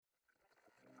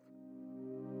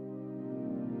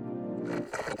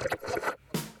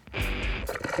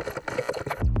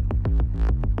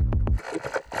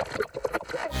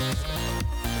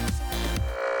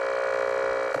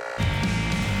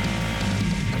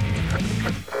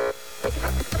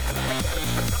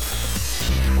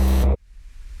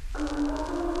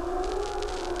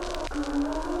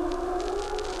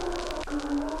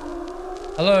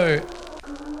Hello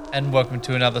and welcome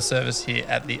to another service here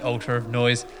at the Altar of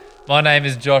Noise. My name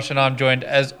is Josh and I'm joined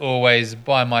as always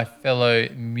by my fellow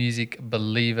music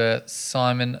believer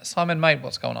Simon. Simon, mate,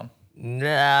 what's going on?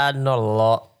 Nah, not a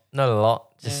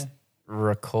lot. Just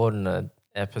recording an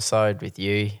episode with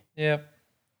you. Yep.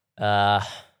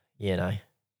 You know,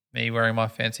 Me wearing my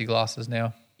fancy glasses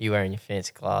now. you wearing your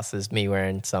fancy glasses, me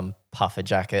wearing some puffer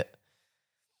jacket.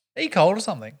 Are you cold or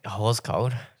something? I was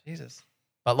cold. Jesus.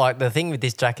 But like the thing with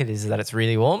this jacket is that it's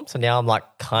really warm. So now I'm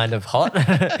like kind of hot.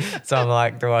 So I'm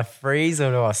like, do I freeze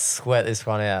or do I sweat this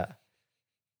one out?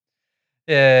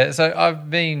 Yeah, so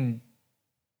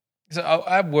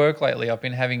at work lately I've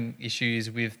been having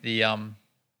issues with the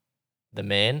The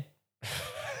man.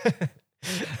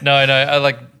 I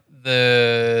like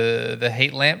the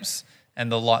heat lamps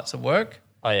and the lights at work.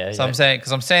 Oh yeah. So I'm saying,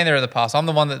 because I'm standing there at the pass, I'm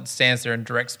the one that stands there and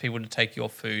directs people to take your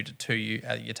food to you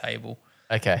at your table.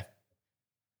 Okay.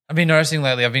 I've been noticing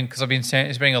lately, because I've been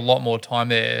spending a lot more time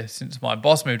there since my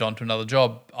boss moved on to another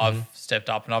job. I've stepped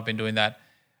up and I've been doing that.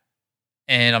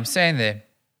 And I'm standing there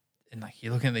and like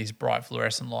you're looking at these bright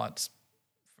fluorescent lights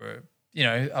for,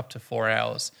 up to 4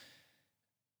 hours.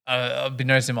 I've been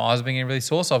noticing my eyes are being really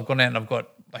sore. So I've gone out and I've got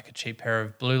like a cheap pair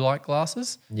of blue light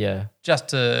glasses. Yeah. Just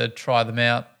to try them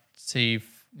out, see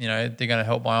if, they're going to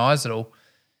help my eyes at all.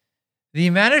 The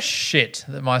amount of shit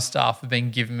that my staff have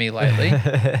been giving me lately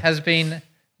has been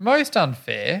most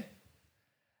unfair.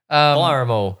 Fire 'em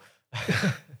all.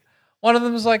 One of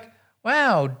them was like,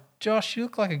 wow, Josh, you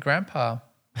look like a grandpa.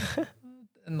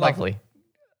 And Lovely.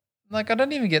 Like, I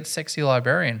don't even get sexy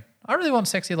librarian. I really want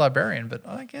sexy librarian, but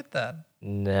I don't get that.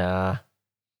 Nah.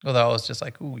 Although I was just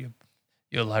like, ooh,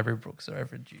 your library books are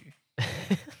overdue.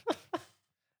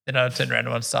 Then I turned around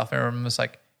to my staff and I was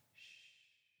like,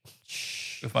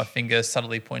 shh, with my finger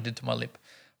subtly pointed to my lip.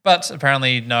 But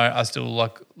apparently, no, I still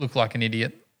look like an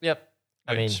idiot. Yep.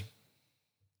 I mean,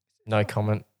 no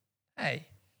comment. Hey.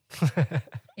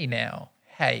 Hey now.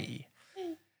 Hey.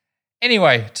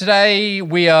 Anyway, today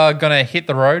we are going to hit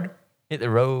the road. Hit the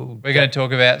road. We're going to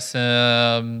talk about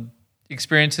some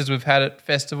experiences we've had at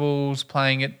festivals,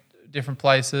 playing at different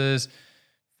places,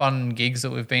 fun gigs that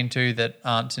we've been to that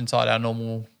aren't inside our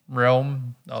normal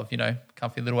realm of,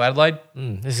 comfy little Adelaide.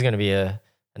 This is going to be a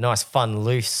nice, fun,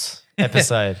 loose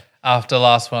episode. After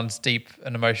last one's deep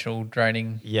and emotional,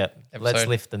 draining. Yep. Episode. Let's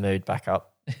lift the mood back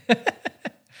up.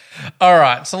 All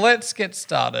right, so let's get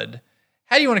started.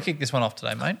 How do you want to kick this one off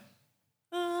today, mate?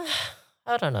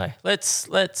 I don't know.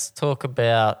 Let's talk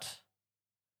about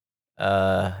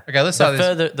Okay, let's start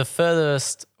this. the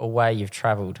furthest away you've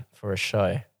travelled for a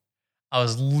show. I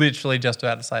was literally just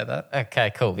about to say that.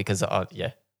 Okay, cool. Because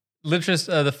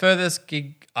Literally, the furthest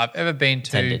gig I've ever been to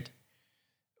attended.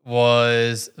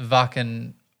 was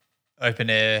Wacken Open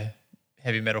Air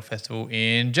Heavy Metal Festival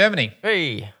in Germany.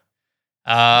 Hey,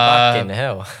 Uh, fucking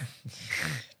hell.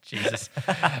 Jesus.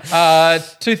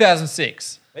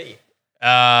 2006. Hey.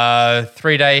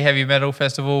 3-day heavy metal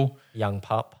festival. Young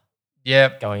pup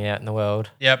Yep. going out in the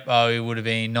world. Yep. I would have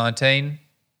been 19.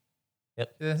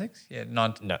 Yep. 2006? Yeah,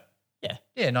 19. No. Yeah.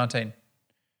 Yeah, 19.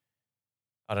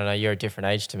 I don't know. You're a different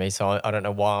age to me, so I don't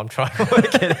know why I'm trying to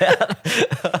work it out.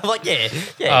 I'm like, yeah.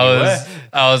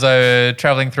 I was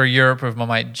traveling through Europe with my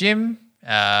mate Jim.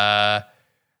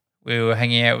 We were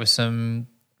hanging out with some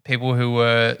people who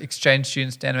were exchange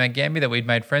students down in Mount Gambier that we'd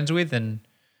made friends with and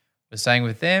were staying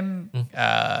with them,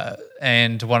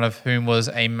 and one of whom was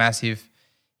a massive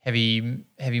heavy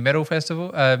metal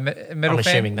festival. Metal I'm fan.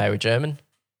 assuming they were German.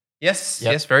 Yes,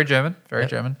 Yep. yes, very German, very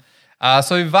German.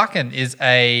 So Wacken is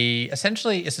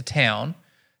essentially a town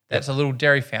that's a little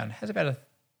dairy farm. It has about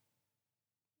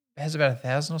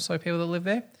 1,000 or so people that live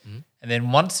there, and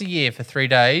then once a year for 3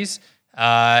 days,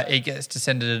 it gets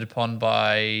descended upon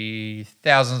by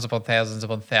thousands upon thousands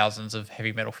upon thousands of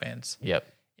heavy metal fans. Yep.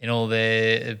 In all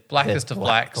their blackest Their of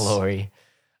black blacks. glory.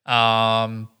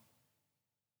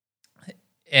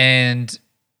 And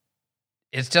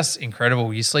it's just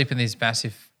incredible. You sleep in these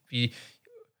massive...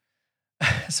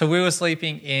 So we were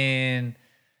sleeping in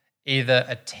either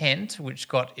a tent, which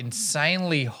got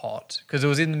insanely hot because it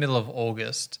was in the middle of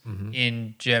August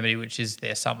in Germany, which is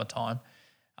their summertime.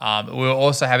 We were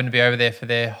also having to be over there for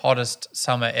their hottest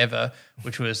summer ever,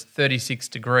 which was 36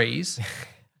 degrees.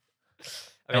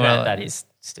 I mean, that is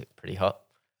still pretty hot.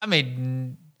 I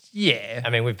mean, Yeah. I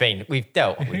mean, we've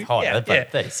dealt with higher, Yeah, but yeah.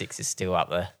 36 is still up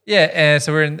there. Yeah, and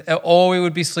so we're in, or we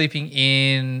would be sleeping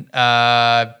in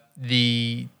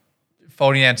the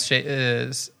folding out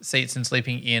seats and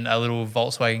sleeping in a little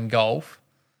Volkswagen Golf.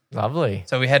 Lovely.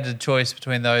 So we had the choice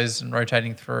between those and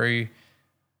rotating through.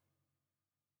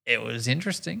 It was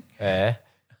interesting. Yeah.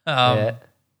 Um,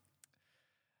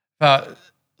 But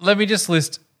let me just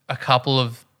list a couple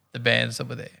of the bands that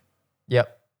were there.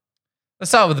 Yep.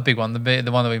 Let's start with the big one,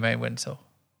 the one that we made went to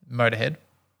Motorhead.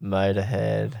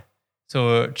 Motorhead.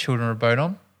 So Children of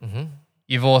Bodom. Mm-hmm.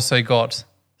 You've also got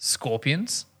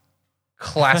Scorpions,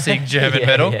 classic German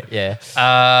metal.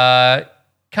 Yeah.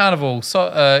 Carnival,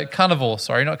 sorry,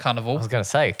 not I Carnival. was going to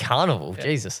say Carnival.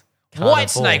 Jesus. Carnival. White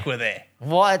Snake were there.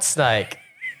 White Snake.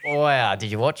 Wow.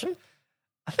 Did you watch them?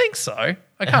 I think so.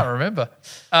 I can't remember.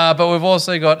 But we've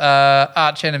also got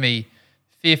Arch Enemy,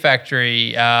 Fear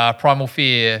Factory, Primal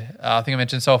Fear. I think I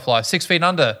mentioned Soulfly, 6 Feet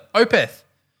Under, Opeth,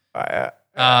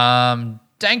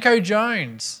 Danko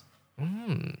Jones,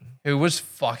 who was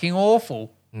fucking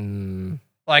awful.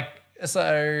 Like,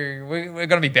 so we're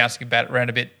going to be bouncing around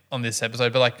a bit on this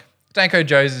episode, but like Danko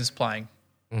Jones is playing.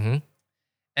 And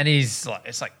he's like,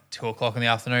 it's like 2:00 in the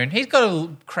afternoon. He's got a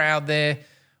crowd there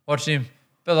watching him,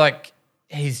 but like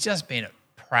he's just been a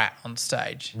prat on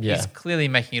stage. Yeah. He's clearly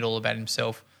making it all about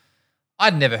himself.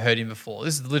 I'd never heard him before.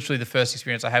 This is literally the first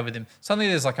experience I had with him. Suddenly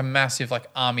there's like a massive like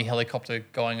army helicopter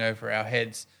going over our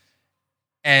heads.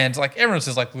 And like everyone's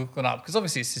just like looking up because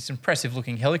obviously it's this impressive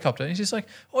looking helicopter. And he's just like,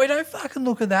 oh, don't fucking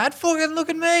look at that. Fucking look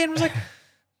at me. And I was like,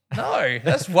 no,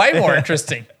 that's way more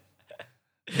interesting.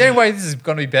 The only way this is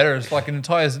going to be better is like an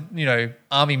entire,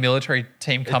 army military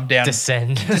team come down,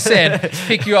 Descend,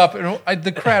 pick you up, and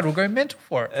the crowd will go mental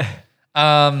for it.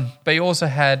 But you also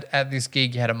had at this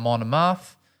gig, you had a Mon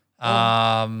Amarth.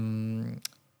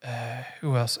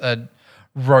 Who else?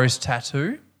 Rose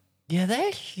Tattoo. Yeah,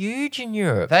 they're huge in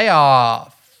Europe. They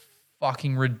are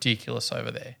fucking ridiculous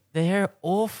over there. They're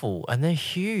awful and they're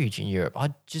huge in Europe.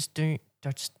 I just don't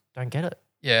get it.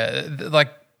 Yeah,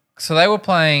 so they were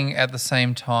playing at the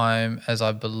same time as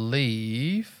I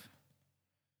believe,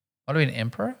 might have been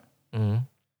Emperor.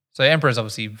 So Emperor is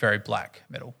obviously very black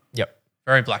metal. Yep.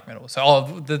 Very black metal.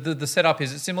 So the setup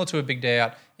is it's similar to a Big Day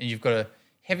Out, and you've got a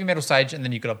heavy metal stage, and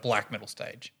then you've got a black metal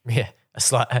stage. Yeah,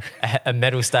 a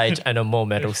metal stage and a more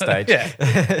metal stage.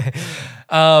 Yeah.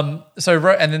 And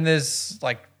then there's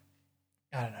like,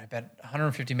 I don't know, about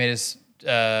 150 meters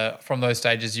from those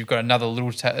stages, you've got another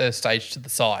little stage to the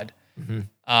side,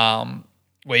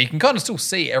 where you can kind of still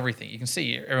see everything. You can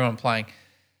see everyone playing.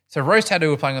 So Rose Tattoo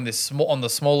were playing on the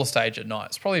smaller stage at night.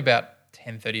 It's probably about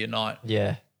 10:30 at night.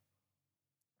 Yeah.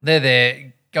 They're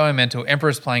there going mental.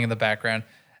 Emperor's playing in the background.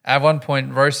 At one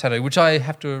point, Rose Tattoo, which I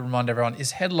have to remind everyone,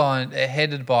 is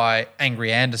headed by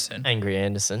Angry Anderson. Angry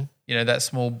Anderson. You know, that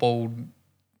small, bald,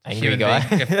 Angry human guy.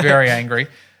 being. Yeah, very angry.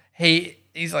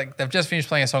 He's like, they've just finished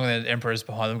playing a song and the Emperor's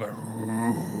behind them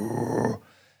going,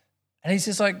 and he's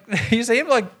just like, you see him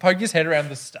like poke his head around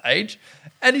the stage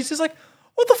and he's just like,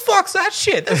 what the fuck's that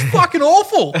shit? That's fucking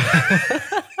awful.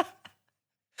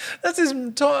 That's this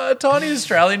tiny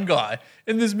Australian guy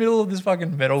in this middle of this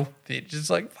fucking metal pitch. It's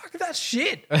like, fuck that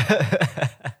shit.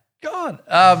 God.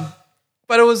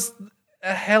 But it was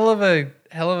a hell of a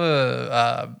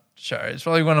show. It's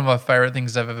probably one of my favorite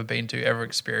things I've ever been to, ever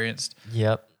experienced.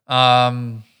 Yep.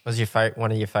 Was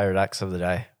one of your favorite acts of the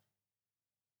day?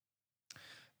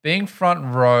 Being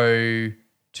front row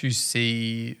to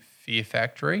see Fear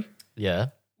Factory, Yeah.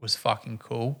 was fucking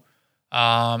cool.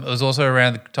 It was also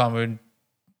around the time when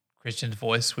Christian's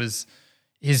voice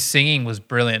his singing was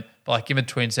brilliant. But like in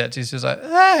between sets, he's just like,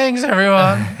 thanks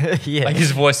everyone. Yeah. Like his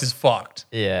voice is fucked.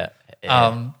 Yeah.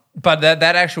 But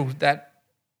that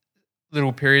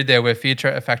little period there where Fear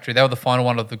Factory, they were the final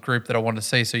one of the group that I wanted to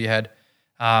see. So you had,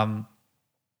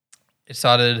 it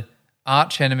started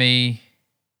Arch Enemy.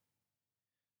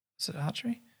 Was it Arch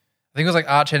Enemy? I think it was like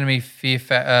Arch Enemy,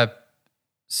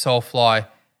 Soulfly,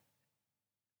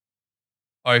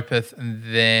 Opeth, and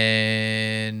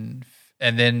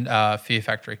then Fear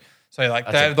Factory. So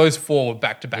like those four were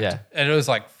back to back, Yeah. and it was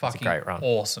like fucking great run.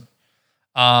 awesome.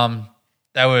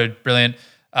 They were brilliant.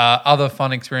 Other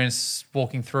fun experience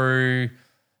walking through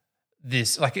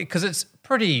this, like because it's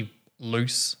pretty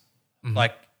loose.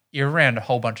 Like you're around a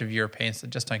whole bunch of Europeans that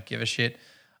just don't give a shit.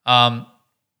 So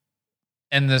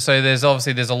there's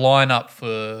a lineup for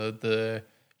the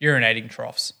urinating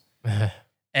troughs.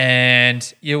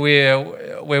 And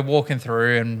we're walking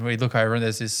through and we look over and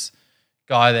there's this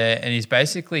guy there and he's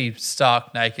basically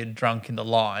stark naked, drunk in the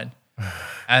line.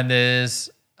 And there's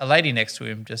a lady next to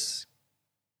him just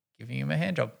giving him a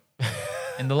hand job.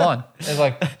 in the line. There's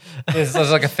like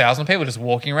 1,000 people just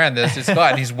walking around. There's this guy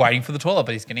and he's waiting for the toilet,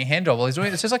 but he's getting a hand job while he's doing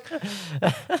it. It's just like,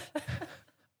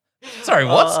 sorry,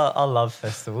 what? I love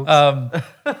festivals.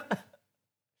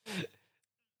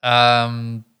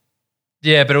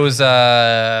 Yeah, but it was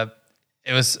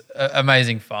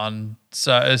amazing fun.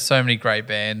 So many great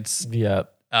bands. Yeah.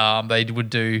 They would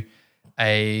do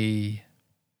a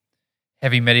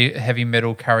heavy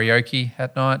metal karaoke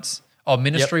at nights. Oh,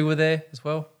 Ministry were there as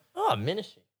well. Oh,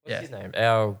 Ministry. What's his name?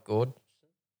 Al Gord.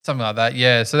 Something like that.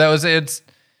 Yeah. So it's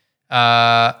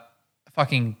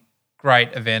fucking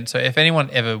great event. So if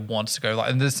anyone ever wants to go, like,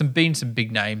 and there's been some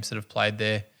big names that have played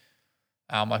there.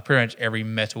 Like pretty much every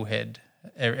metal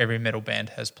band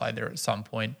has played there at some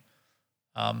point.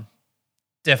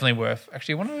 Definitely worth.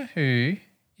 Actually, I wonder who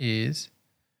is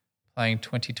playing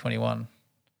 2021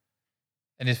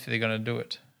 and if they're going to do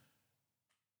it.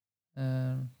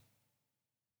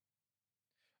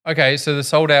 Okay, so the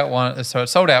sold out one. So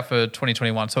it's sold out for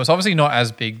 2021. So it's obviously not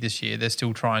as big this year. They're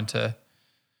still trying to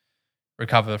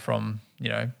recover from,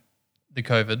 the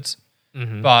COVIDs.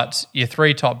 Mm-hmm. But your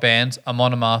three top bands are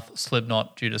Monomath,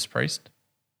 Slipknot, Judas Priest.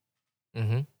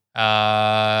 Mm-hmm.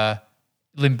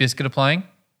 Limp Bizkit are playing.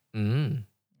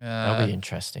 That'll be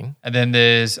interesting. And then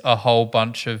there's a whole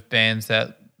bunch of bands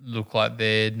that look like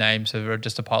their names are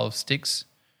just a pile of sticks.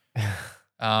 You've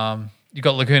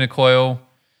got Laguna Coil,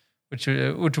 which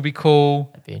will be cool.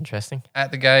 That'd be interesting.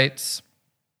 At the Gates.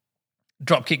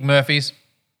 Dropkick Murphys.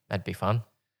 That'd be fun.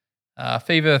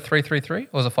 Fever 333, or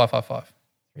was it 555?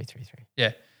 333.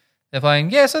 Yeah. They're playing.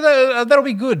 Yeah, so that'll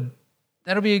be good.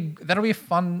 That'll be a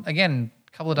fun, again,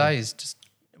 couple of days just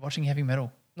watching heavy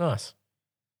metal. Nice.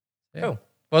 Yeah. Cool.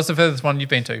 What's the furthest one you've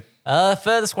been to?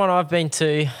 Furthest one I've been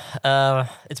to,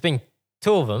 it's been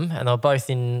two of them, and they're both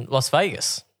in Las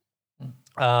Vegas.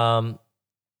 So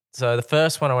the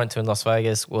first one I went to in Las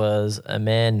Vegas was a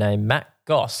man named Matt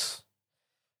Goss,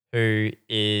 who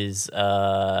is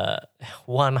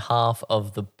one half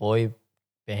of the boy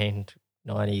band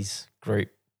 90s group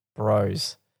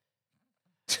Bros.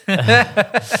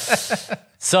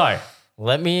 So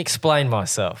let me explain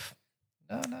myself.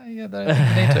 No, you don't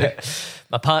need to.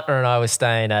 My partner and I were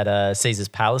staying at Caesar's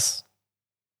Palace,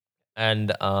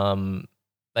 and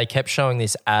they kept showing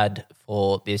this ad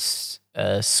for this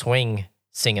swing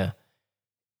singer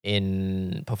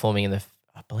performing in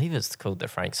I believe it's called the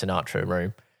Frank Sinatra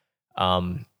Room.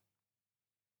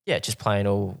 Just playing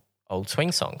all old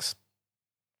swing songs.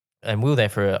 And we were there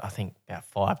for I think about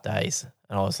 5 days,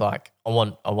 and I was like, I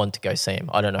want to go see him.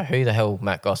 I don't know who the hell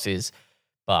Matt Goss is,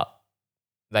 but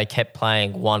they kept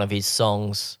playing one of his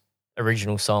songs,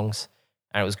 original songs,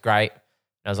 and it was great. And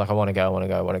I was like, I want to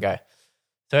go.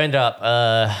 So I ended up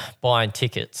buying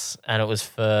tickets, and it was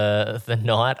for the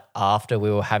night after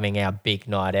we were having our big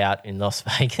night out in Las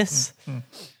Vegas,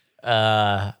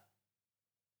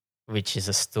 which is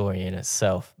a story in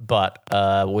itself. But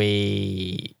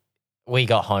we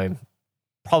got home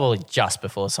probably just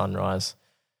before sunrise,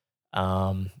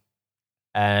 and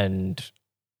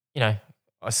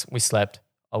we slept.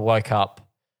 I woke up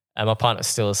and my partner's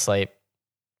still asleep.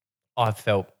 I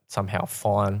felt somehow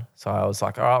fine. So I was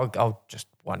like, all right, I'll just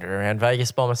wander around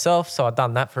Vegas by myself. So I'd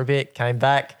done that for a bit, came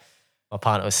back. My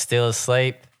partner was still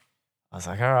asleep. I was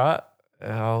like, all right,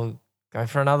 I'll go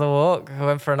for another walk. I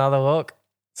went for another walk.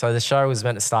 So the show was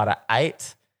meant to start at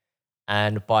 8.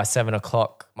 And by 7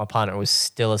 o'clock, my partner was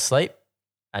still asleep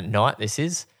at night, this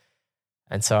is.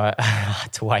 And so I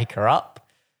had to wake her up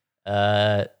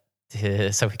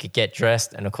so we could get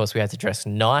dressed. And, of course, we had to dress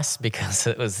nice because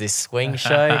it was this swing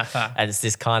show. And it's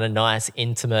this kind of nice,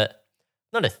 intimate,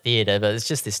 not a theatre, but it's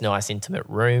just this nice, intimate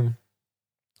room.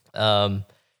 And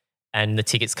the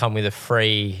tickets come with a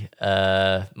free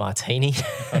martini.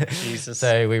 Oh, Jesus.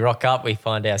 So we rock up, we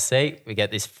find our seat, we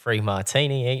get this free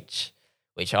martini each,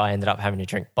 which I ended up having to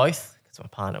drink both because my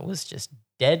partner was just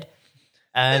dead.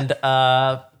 And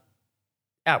out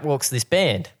walks this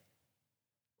band.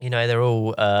 They're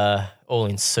all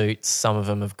in suits. Some of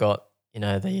them have got,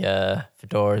 the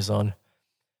fedoras on.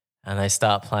 And they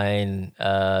start playing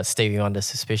Stevie Wonder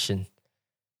Suspicion.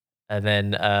 And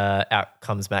then out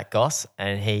comes Matt Goss,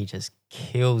 and he just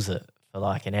kills it for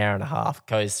like an hour and a half.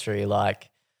 Goes through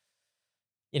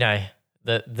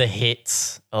the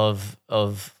hits of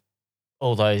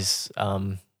all those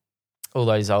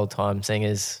old time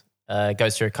singers.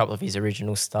 Goes through a couple of his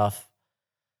original stuff.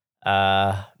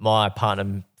 My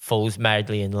partner falls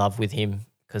madly in love with him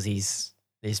because he's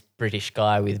this British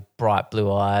guy with bright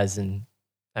blue eyes, and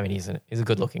he's a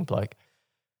good looking bloke.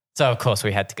 So of course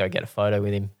we had to go get a photo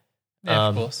with him. Yeah,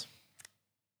 of course.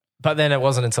 But then it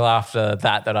wasn't until after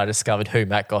that I discovered who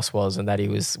Matt Goss was and that he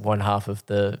was one half of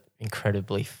the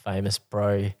incredibly famous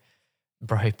Bro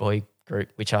Boy group,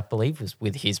 which I believe was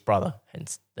with his brother,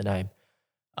 hence the name.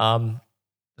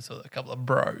 So a couple of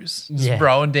bros, Yeah.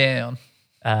 broing down.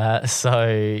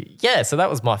 So that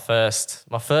was my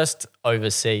first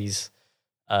overseas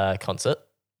concert.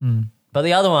 But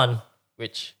the other one,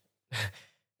 which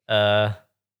I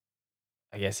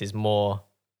guess is more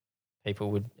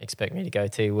people would expect me to go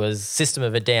to, was System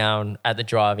of a Down at the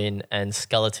Drive-In and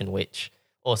Skeleton Witch,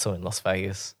 also in Las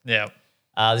Vegas. Yeah.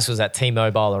 This was at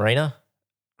T-Mobile Arena.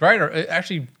 Great.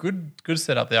 Actually, good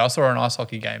setup there. I saw an ice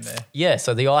hockey game there. Yeah,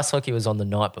 so the ice hockey was on the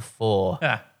night before.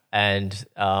 Yeah. And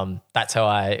that's how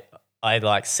I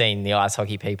like seen the ice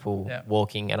hockey people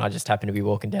walking, and I just happened to be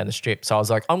walking down the strip. So I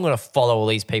was like, I'm going to follow all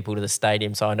these people to the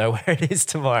stadium so I know where it is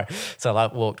tomorrow. So I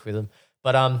like walked with them.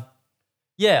 But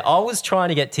I was trying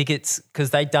to get tickets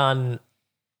because they'd done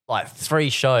like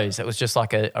 3 shows. It was just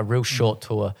like a real short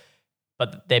tour.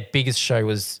 But their biggest show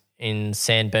was in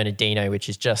San Bernardino, which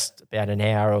is just about an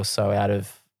hour or so out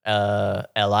of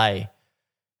LA.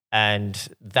 And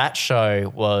that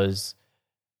show was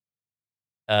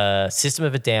System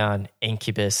of a Down,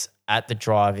 Incubus, At the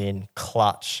Drive-In,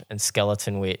 Clutch, and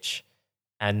Skeleton Witch.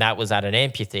 And that was at an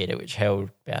amphitheater, which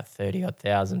held about 30-odd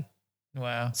thousand.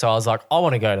 Wow. So I was like, I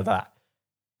want to go to that.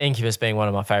 Incubus being one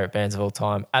of my favorite bands of all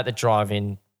time. At the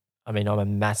Drive-In, I mean, I'm a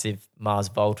massive Mars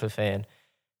Volta fan.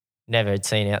 Never had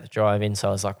seen At the Drive-In, so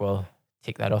I was like, well,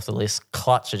 tick that off the list.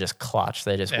 Clutch are just clutch.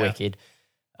 They're just wicked.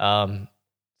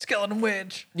 Skeleton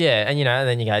Witch. Yeah, and and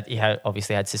then you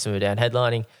obviously had System of a Down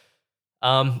headlining.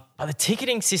 But the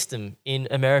ticketing system in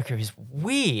America is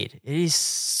weird. It is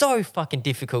so fucking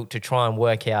difficult to try and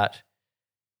work out.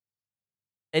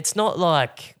 It's not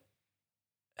like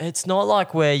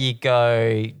where you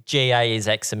go, GA is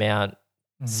X amount,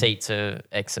 seats are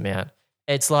X amount.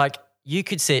 It's like you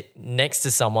could sit next to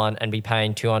someone and be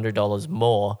paying $200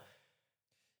 more.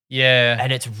 Yeah.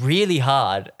 And it's really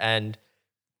hard. And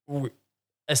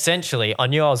essentially, I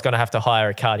knew I was going to have to hire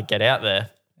a car to get out there.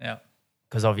 Yeah.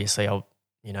 Because obviously,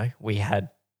 we had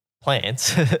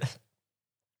plans.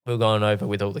 We were going over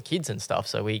with all the kids and stuff.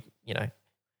 So I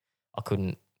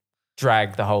couldn't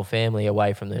drag the whole family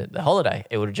away from the holiday.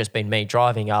 It would have just been me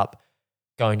driving up,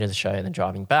 going to the show and then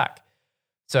driving back.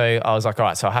 So I was like, all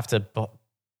right, so I have to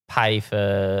pay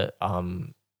for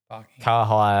car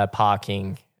hire,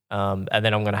 parking, and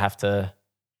then I'm going to have to,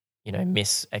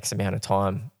 miss X amount of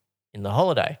time in the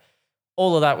holiday.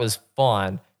 All of that was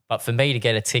fine. But for me to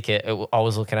get a ticket, I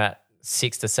was looking at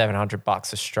 $600 to $700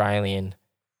 Australian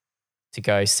to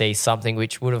go see something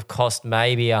which would have cost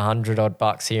maybe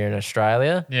 $100 here in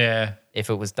Australia. Yeah. If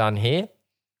it was done here.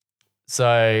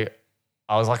 So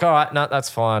I was like, all right, no, that's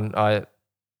fine. I,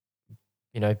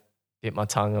 bit my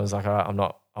tongue. I was like, all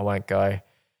right, I won't go.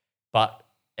 But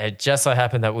it just so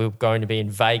happened that we were going to be in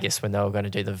Vegas when they were going to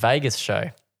do the Vegas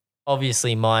show.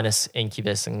 Obviously minus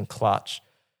Incubus and Clutch.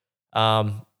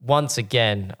 Once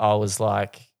again, I was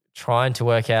like trying to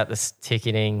work out this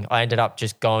ticketing. I ended up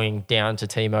just going down to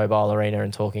T-Mobile Arena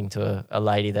and talking to a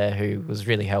lady there who was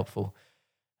really helpful.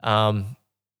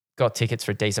 Got tickets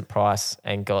for a decent price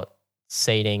and got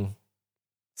seating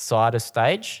side of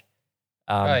stage.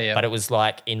 But it was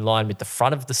like in line with the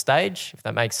front of the stage, if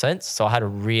that makes sense. So I had a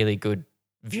really good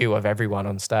view of everyone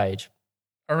on stage.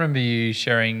 I remember you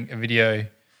sharing a video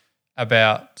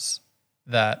about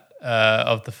that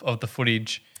of the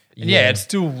footage. And it's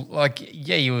still like,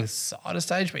 you were side of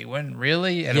stage, but you weren't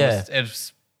really. And it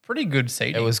was pretty good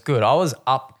seating. It was good. I was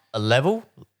up a level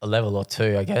or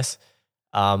two, I guess,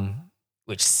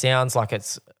 which sounds like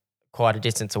it's quite a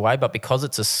distance away. But because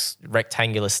it's a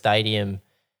rectangular stadium,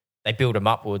 they build them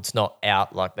upwards, not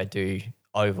out like they do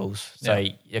ovals. So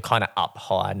you're kind of up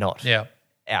high, not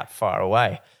out far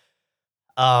away.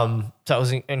 So it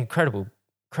was an incredible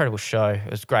show. It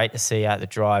was great to see At the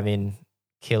Drive-In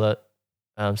kill it.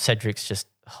 Cedric's just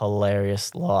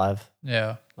hilarious live.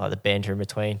 Yeah. Like the banter in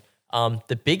between.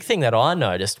 The big thing that I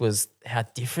noticed was how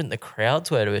different the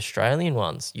crowds were to Australian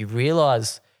ones. You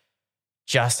realise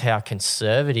just how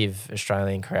conservative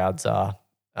Australian crowds are.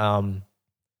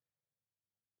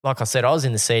 Like I said, I was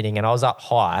in the seating and I was up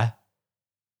high.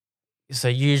 So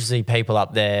usually people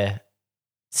up there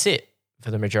sit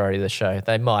for the majority of the show.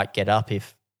 They might get up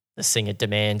if the singer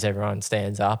demands everyone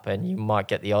stands up, and you might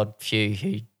get the odd few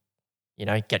who,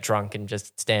 get drunk and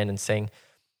just stand and sing.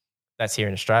 That's here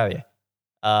in Australia.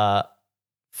 For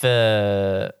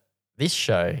this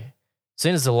show, as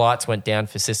soon as the lights went down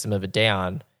for System of a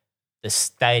Down, the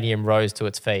stadium rose to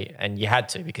its feet, and you had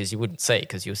to because you wouldn't see it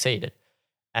because you were seated.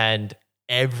 And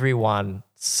everyone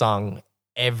sung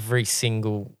every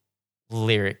single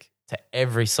lyric to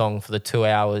every song for the 2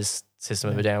 hours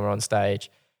System of a Down were on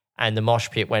stage. And the mosh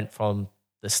pit went from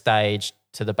the stage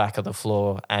to the back of the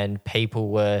floor, and people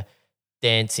were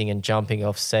dancing and jumping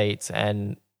off seats.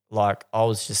 And like, I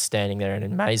was just standing there in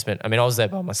amazement. I mean, I was there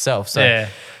by myself. So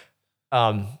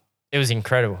it was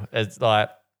incredible. It's like,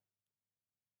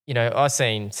 you know, I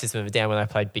seen System of a Down when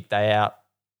they played Big Day Out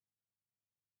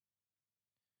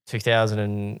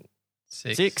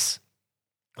 2006.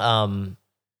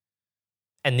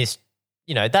 And this,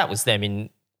 you know, that was them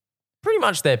in pretty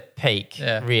much their peak,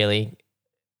 really.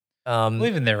 Well,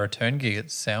 even their return gig at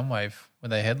Soundwave when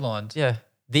they headlined. Yeah.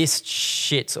 This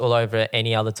shits all over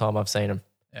any other time I've seen them.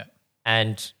 Yeah.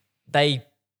 And they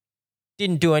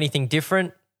didn't do anything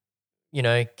different, you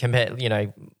know, compared, you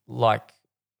know, like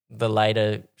the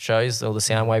later shows or the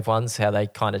Soundwave ones, how they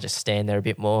kind of just stand there a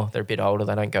bit more. They're a bit older.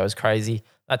 They don't go as crazy.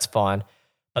 That's fine.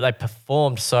 But they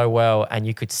performed so well, and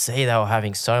you could see they were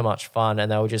having so much fun,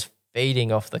 and they were just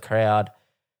feeding off the crowd.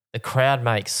 The crowd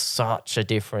makes such a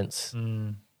difference.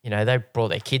 You know, they brought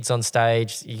their kids on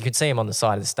stage. You could see them on the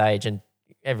side of the stage, and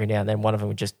every now and then one of them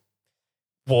would just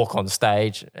walk on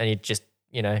stage, and he'd just,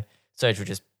 you know, Serge would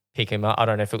just pick him up. I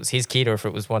don't know if it was his kid or if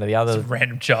it was one of the other. It's a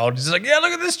random child. He's like, yeah,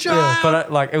 look at this child. Yeah,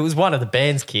 but like, it was one of the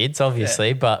band's kids,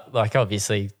 obviously, but like,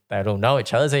 obviously they'd all know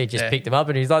each other. So he just picked him up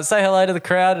and he's like, say hello to the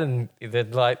crowd. And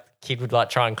then like, kid would like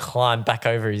try and climb back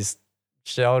over his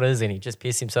shoulders, and he just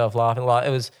pissed himself laughing. Like, it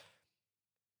was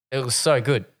so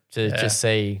good to just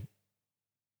see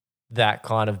that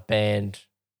kind of band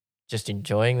just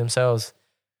enjoying themselves.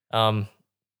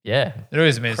 Yeah, it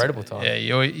always means incredible time. Yeah,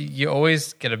 you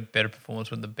always get a better performance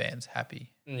when the band's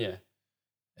happy. Yeah.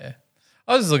 I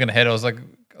was just looking ahead. I was like,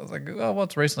 oh,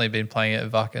 what's recently been playing at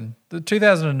Wacken? The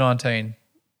 2019,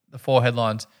 the 4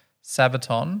 headlines: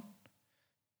 Sabaton,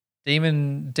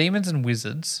 Demons and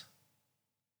Wizards.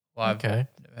 Well, Okay.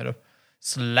 Never heard of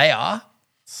Slayer.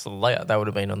 That would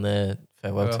have been on their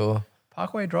farewell tour.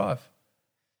 Parkway Drive.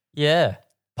 Yeah.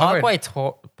 Parkway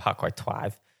Drive. Parkway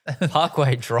Drive.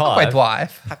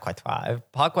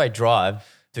 Parkway Drive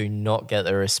do not get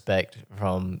the respect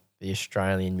from the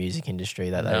Australian music industry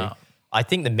that they. I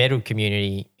think the metal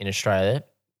community in Australia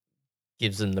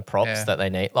gives them the props that they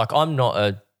need. Like, I'm not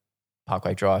a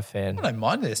Parkway Drive fan. I don't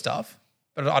mind their stuff,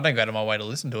 but I don't go out of my way to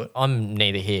listen to it. I'm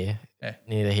neither here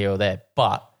or there.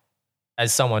 But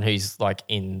as someone who's like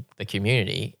in the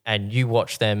community, and you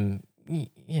watch them,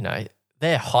 you know,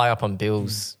 they're high up on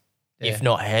bills. If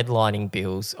not headlining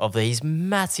bills of these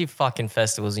massive fucking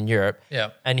festivals in Europe.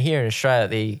 Yeah. And here in Australia,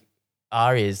 the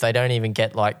Arias, they don't even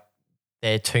get like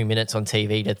their 2 minutes on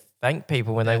TV to thank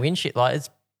people when they win shit. Like, it's,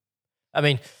 I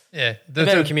mean, the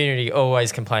metal community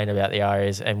always complain about the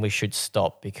Arias, and we should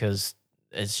stop because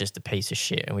it's just a piece of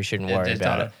shit and we shouldn't worry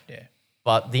about it. Yeah.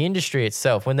 But the industry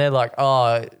itself, when they're like,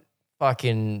 oh,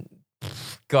 fucking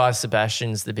Guy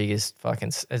Sebastian's the biggest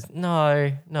fucking,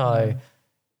 no.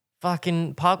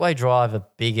 Fucking Parkway Drive are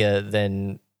bigger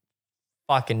than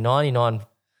fucking 99%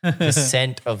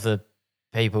 of the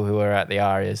people who are at the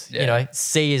Arias. You know,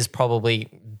 C is probably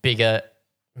bigger,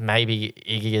 maybe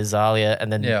Iggy Azalea,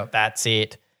 and then that's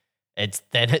it. It's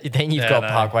then you've got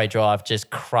Parkway Drive just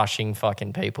crushing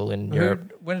fucking people in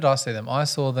Europe. When did I see them? I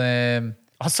saw them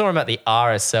at the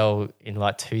RSL in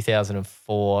like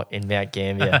 2004 in Mount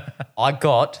Gambier. I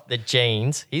got the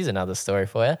jeans. Here's another story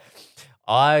for you.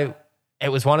 It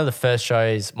was one of the first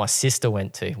shows my sister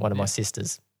went to, one of my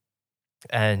sisters.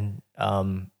 And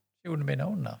she wouldn't have been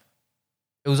old enough.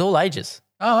 It was all ages.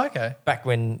 Oh, okay. Back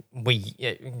when we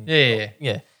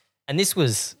Yeah. And this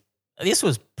was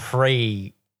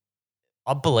pre,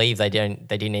 I believe they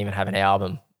didn't even have an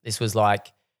album. This was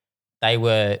like, they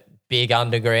were big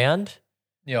underground.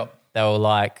 Yep. They were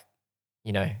like,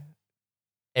 you know,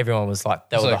 everyone was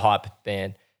like, they were the hype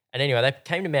band. And anyway, they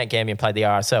came to Mount Gambier and played the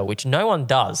RSL, which no one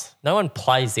does. No one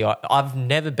plays I've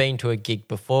never been to a gig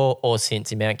before or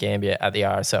since in Mount Gambier at the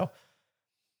RSL.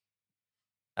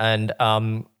 And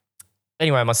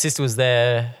anyway, my sister was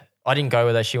there. I didn't go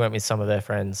with her. She went with some of their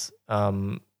friends. I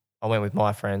went with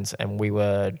my friends, and we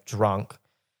were drunk,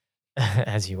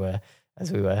 as we were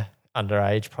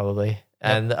underage probably. Yep.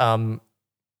 And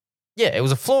it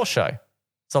was a floor show.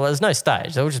 So there's no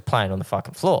stage. They were just playing on the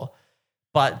fucking floor.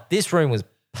 But this room was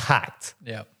packed.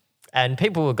 Yeah. And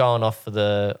people were going off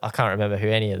for I can't remember who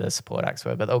any of the support acts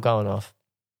were, but they were going off.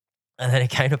 And then it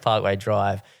came to Parkway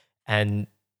Drive, and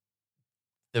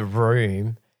the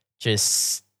room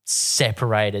just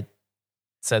separated.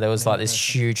 So there was like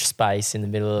this huge space in the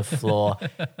middle of the floor,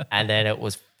 and then it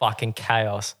was fucking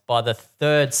chaos. By the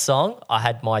third song, I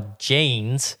had my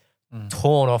jeans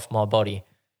torn off my body.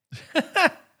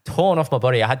 torn off my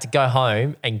body. I had to go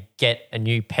home and get a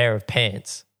new pair of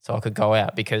pants so I could go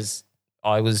out because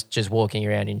I was just walking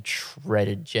around in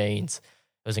shredded jeans.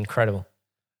 It was incredible.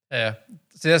 Yeah.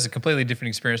 See, that's a completely different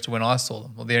experience to when I saw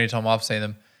them. Well, the only time I've seen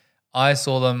them. I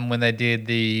saw them when they did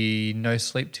the No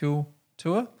Sleep tour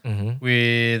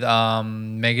with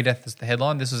Megadeth as the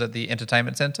headline. This was at the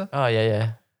Entertainment Centre. Oh,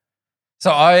 yeah.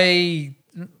 So I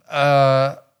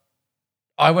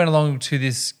went along to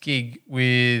this gig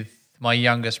with my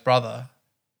youngest brother,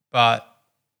 but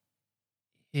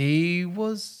he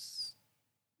was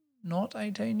not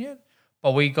 18 yet.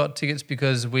 But we got tickets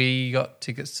because we got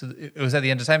tickets to – it was at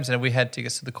the Entertainment Centre. We had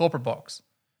tickets to the corporate box.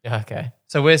 Okay.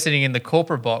 So we're sitting in the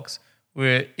corporate box.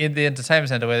 We're in the Entertainment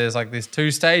Centre where there's like these 2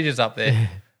 stages up there.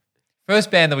 First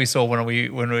band that we saw when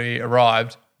we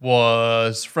arrived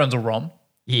was Friends of Rom.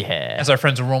 Yeah. And so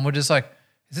Friends of Rom were just like,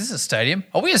 is this a stadium?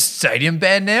 Are we a stadium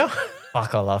band now?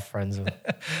 Fuck, I love Friends of.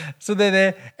 So they're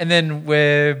there. And then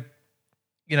where,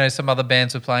 some other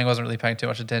bands were playing, I wasn't really paying too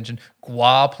much attention.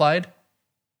 Gua played.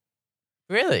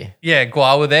 Really? Yeah,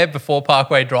 Gua were there before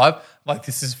Parkway Drive. I'm like,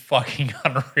 this is fucking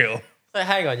unreal. So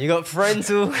hang on, you got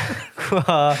Frenzel,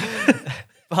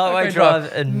 Parkway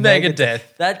Drive, and Megadeth.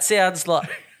 That sounds like,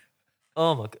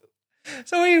 oh my god.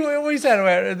 So we sat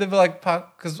around and they were like,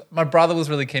 because my brother was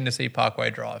really keen to see Parkway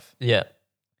Drive. Yeah.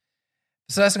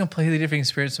 So that's a completely different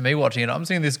experience for me watching it. I'm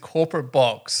seeing this corporate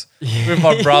box with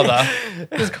my brother.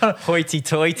 Just kind of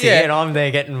hoity-toity, and I'm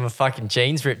there getting my fucking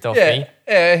jeans ripped off me.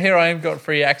 Yeah, here I am, got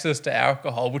free access to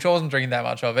alcohol, which I wasn't drinking that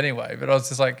much of anyway. But I was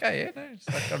just like, hey,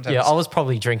 I was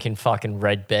probably drinking fucking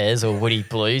Red Bears or Woody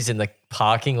Blues in the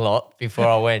parking lot before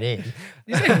I went in.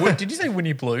 Did you say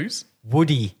Winnie Blues?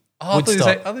 Woody. Oh, I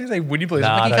thought you say Winnie Blues.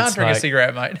 Nah, you can't drink a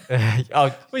cigarette, mate.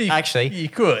 Actually, you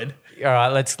could. All right,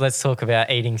 let's talk about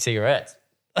eating cigarettes.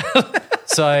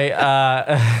 So,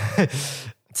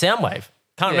 Soundwave.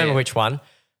 Can't remember which one.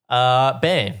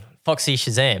 Band, Foxy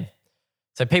Shazam.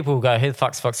 So people will go, who the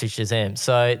fuck's Foxy Shazam?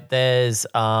 So there's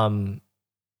a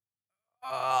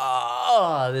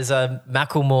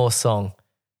Macklemore song.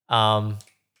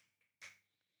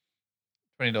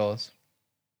 $20.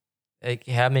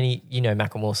 How many,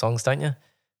 Macklemore songs, don't you?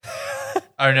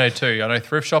 I know 2. I know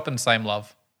Thrift Shop and Same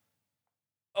Love.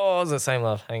 Oh, is it Same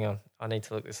Love? Hang on. I need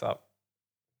to look this up.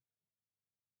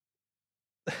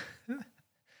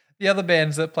 The other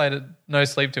bands that played at No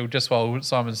Sleep Till, just while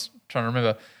Simon's trying to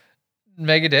remember,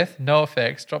 Megadeth,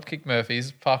 NoFX, Dropkick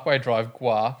Murphys, Parkway Drive,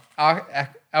 Gua,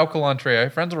 Alkaline Trio,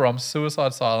 Friends of Rom,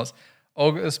 Suicide Silence,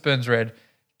 August Burns Red,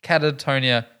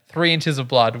 Catatonia, 3 Inches of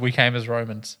Blood, We Came as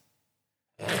Romans.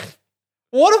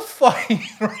 What a fucking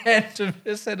random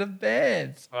set of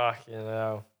bands. Fucking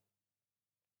hell.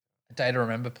 A Day to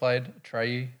Remember played,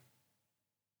 Atreyu.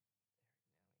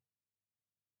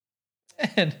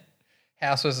 And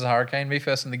House vs. Hurricane, Me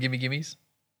First and the Gimme Gimmes.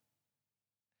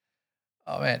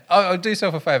 Oh, man. I'll do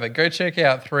yourself a favour. Go check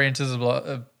out 3 Inches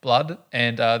of Blood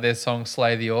and their song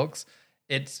Slay the Orcs.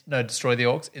 Destroy the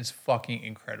Orcs. It's fucking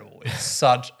incredible. It's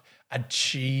such a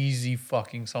cheesy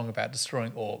fucking song about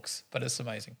destroying orcs, but it's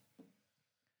amazing.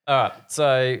 All right.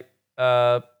 So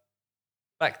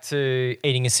back to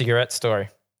eating a cigarette story.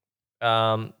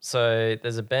 So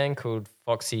there's a band called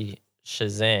Foxy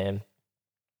Shazam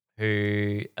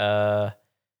who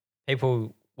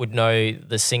people would know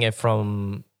the singer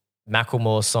from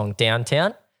Macklemore's song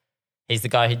Downtown. He's the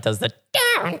guy who does the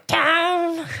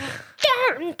downtown.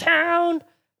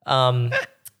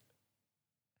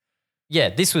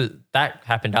 That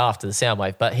happened after the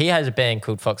Soundwave, but he has a band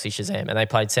called Foxy Shazam and they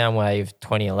played Soundwave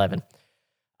 2011.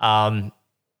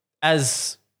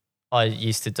 As I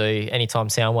used to do, anytime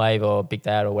Soundwave or Big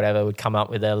Dad or whatever would come up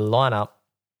with their lineup,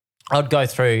 I'd go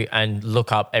through and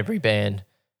look up every band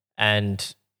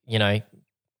and,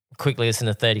 quickly listen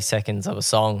to 30 seconds of a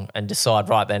song and decide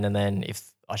right then and then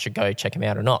if I should go check them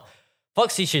out or not.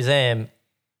 Foxy Shazam,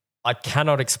 I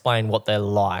cannot explain what they're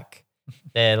like.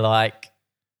 They're like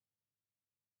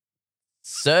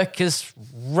circus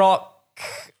rock,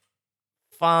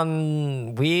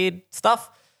 fun, weird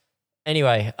stuff.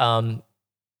 Anyway, I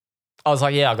was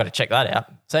like, yeah, I've got to check that out.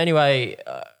 So anyway,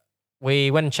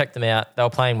 we went and checked them out. They were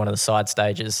playing one of the side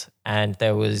stages and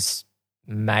there was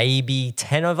maybe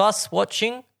 10 of us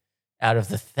watching out of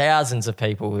the thousands of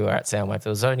people who were at Soundwave.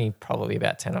 There was only probably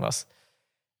about 10 of us.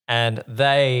 And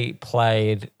they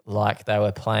played like they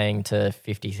were playing to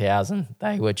 50,000.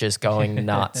 They were just going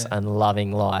nuts and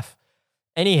loving life.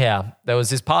 Anyhow, there was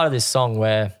this part of this song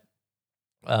where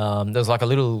there was like a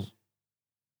little,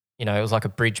 it was like a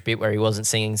bridge bit where he wasn't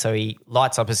singing. So he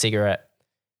lights up a cigarette,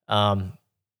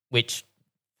 which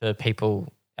for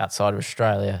people outside of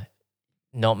Australia,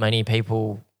 not many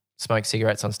people smoke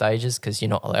cigarettes on stages because you're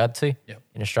not allowed to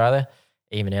in Australia,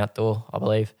 even outdoor, I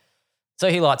believe. So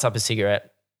he lights up a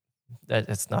cigarette.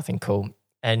 That's nothing cool.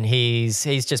 And he's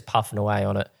just puffing away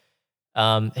on it.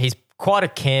 He's quite a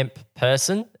camp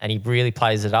person and he really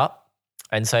plays it up.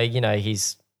 And so,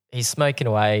 he's smoking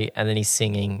away and then he's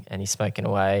singing and he's smoking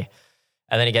away.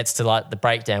 And then he gets to like the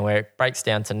breakdown where it breaks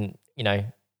down to,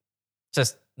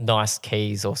 just nice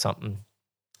keys or something.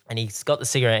 And he's got the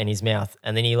cigarette in his mouth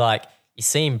and then you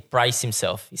see him brace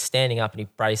himself. He's standing up and he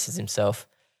braces himself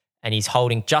and he's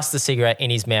holding just the cigarette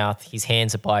in his mouth. His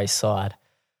hands are by his side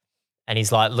and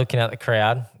he's like looking at the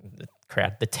crowd,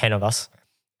 the 10 of us,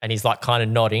 and he's like kind of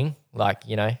nodding, like,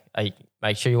 hey,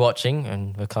 make sure you're watching,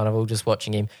 and we're kind of all just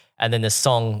watching him. And then the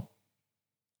song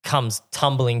comes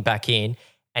tumbling back in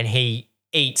and he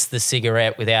eats the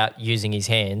cigarette without using his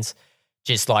hands,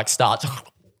 just like starts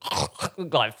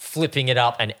like flipping it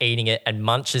up and eating it and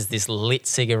munches this lit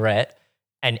cigarette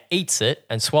and eats it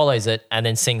and swallows it and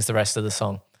then sings the rest of the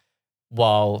song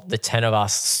while the 10 of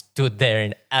us stood there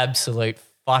in absolute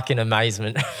fucking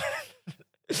amazement.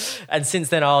 And since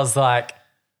then I was like,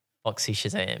 Foxy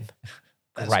Shazam,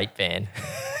 great band.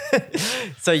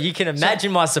 So you can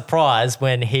imagine my surprise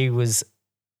when he was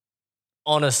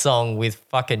on a song with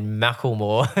fucking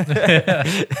Macklemore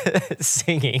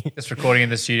singing. Just recording in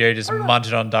the studio, just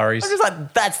munching on durries. I was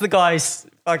like, that's the guy who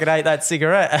fucking ate that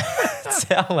cigarette.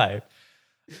 Salmo.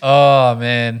 Oh,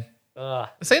 man.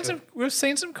 We've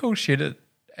seen some cool shit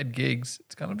at gigs.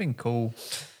 It's kind of been cool,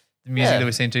 the music that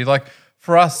we've seen too. Like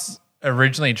for us,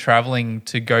 originally traveling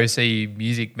to go see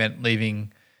music meant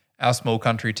leaving our small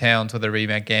country towns, whether it be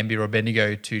Mount Gambier or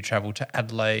Bendigo, to travel to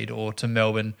Adelaide or to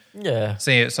Melbourne. Yeah.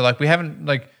 See it. So we haven't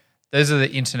those are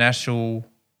the international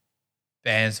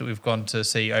bands that we've gone to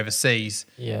see overseas.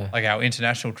 Yeah. Like our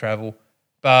international travel.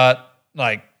 But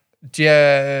I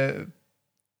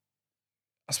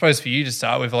suppose for you to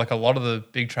start with, a lot of the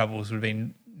big travels would have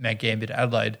been Mount Gambier to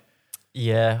Adelaide.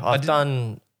 Yeah. I've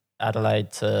done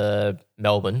Adelaide to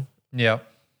Melbourne. Yeah.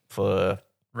 For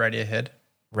Radiohead,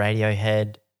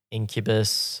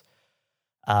 Incubus.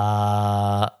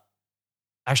 Actually,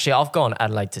 I've gone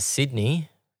Adelaide to Sydney.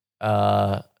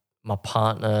 My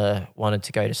partner wanted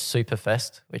to go to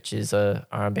Superfest, which is a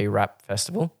R&B rap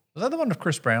festival. Was that the one with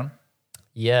Chris Brown?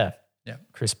 Yeah. Yeah.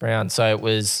 Chris Brown. So it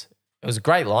was a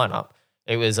great lineup.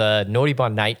 It was Naughty by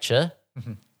Nature,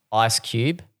 Ice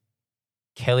Cube,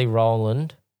 Kelly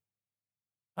Rowland,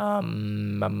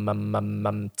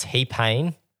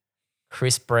 T-Pain,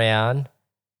 Chris Brown,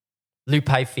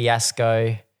 Lupe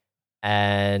Fiasco,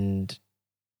 and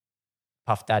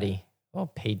Puff Daddy or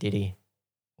P. Diddy,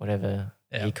 whatever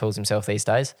he calls himself these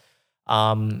days.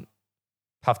 Puff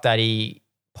Daddy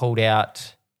pulled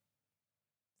out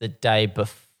the day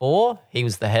before. He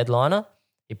was the headliner.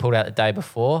 He pulled out the day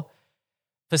before.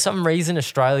 For some reason,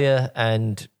 Australia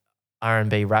and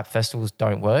R&B rap festivals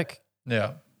don't work.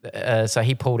 Yeah. So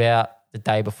he pulled out the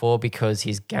day before because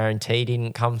his guarantee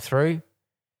didn't come through.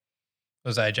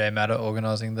 Was AJ Matter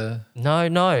organising the... No,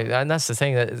 and that's the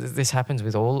thing, that this happens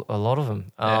with a lot of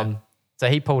them. So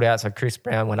he pulled out, so Chris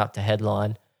Brown went up to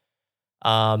headline.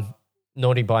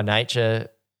 Naughty by Nature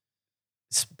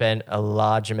spent a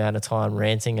large amount of time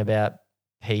ranting about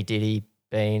P. Diddy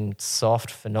being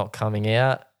soft for not coming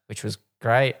out, which was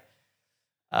great.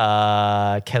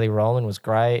 Kelly Rowland was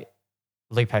great.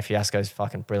 Lupe Fiasco is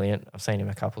fucking brilliant. I've seen him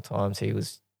a couple times. He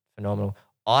was phenomenal.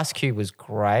 Ice Cube was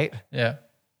great. Yeah.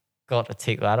 Got to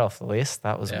tick that off the list.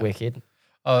 That was wicked.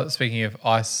 Oh, speaking of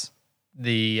Ice,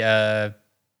 the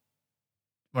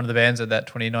one of the bands at that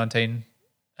 2019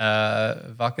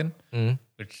 Wacken,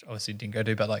 which obviously didn't go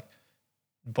to, but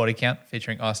Body Count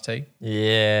featuring Ice-T.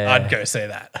 Yeah. I'd go see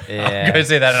that. Yeah. I'd go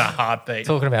see that in a heartbeat.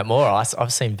 Talking about more Ice,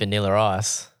 I've seen Vanilla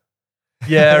Ice.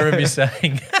 Yeah, I remember you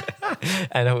saying.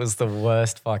 And it was the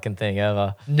worst fucking thing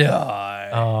ever. No.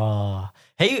 Oh.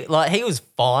 He was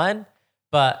fine,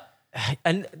 but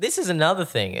and this is another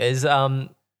thing is so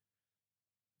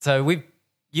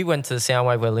you went to the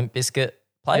Soundwave where Limp Bizkit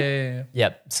played? Yeah.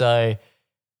 Yep. So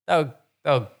they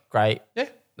were great. Yeah.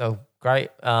 They were great.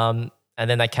 And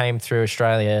then they came through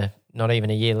Australia not even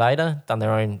a year later, done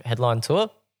their own headline tour.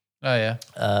 Oh yeah.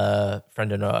 A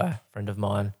friend of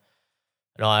mine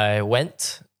and I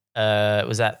went. It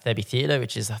was at Thebby Theatre,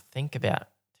 which is I think about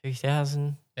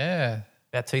 2,000. Yeah.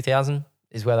 About 2,000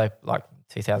 is where they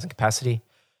 2,000 capacity.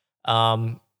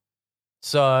 So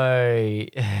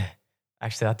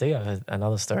actually I do have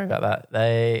another story about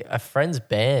that. My friend's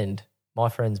band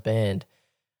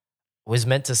was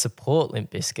meant to support Limp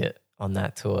Bizkit on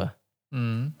that tour.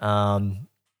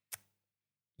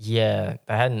 Yeah,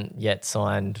 they hadn't yet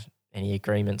signed any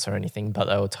agreements or anything, but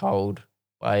they were told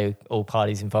by all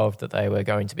parties involved that they were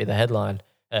going to be the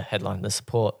the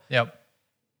support. Yep.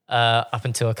 Up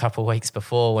until a couple of weeks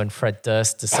before when Fred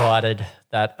Durst decided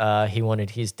that he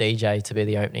wanted his DJ to be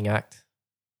the opening act.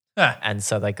 And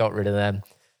so they got rid of them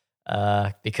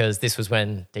because this was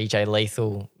when DJ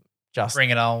Lethal Bring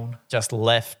it on. just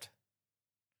left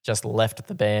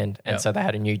the band, and so they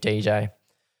had a new DJ.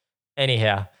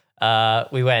 Anyhow,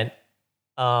 we went,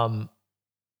 and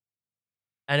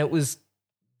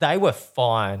they were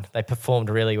fine. They performed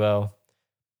really well,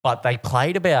 but they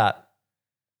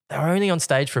were only on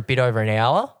stage for a bit over an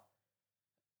hour,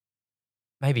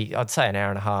 maybe I'd say an hour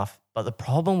and a half. But the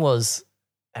problem was,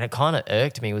 and it kind of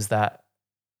irked me, was that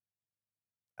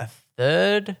a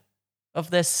third of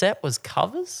their set was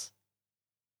covers.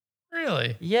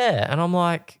 Really? Yeah, and I'm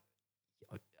like,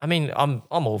 I mean, I'm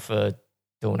all for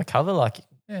doing a cover. Like,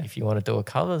 if you want to do a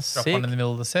cover, Drop sick. one in the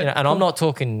middle of the set. You know, and I'm not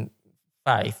talking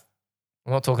Faith.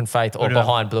 I'm not talking Faith or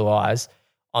Behind Blue Eyes.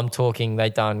 I'm talking they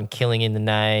done Killing in the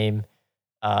Name.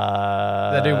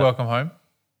 They do Welcome Home.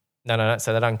 No.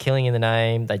 So they done Killing in the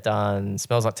Name. They done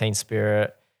Smells Like Teen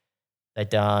Spirit. They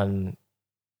done,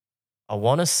 I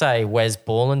want to say Wes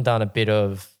Borland done a bit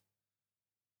of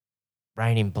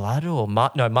Rain in Blood or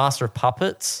Master of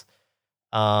Puppets.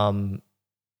 And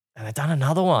they done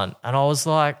another one. And I was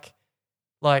like,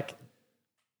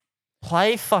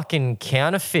 play fucking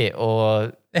Counterfeit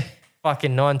or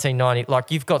fucking 1990.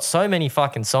 Like, you've got so many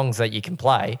fucking songs that you can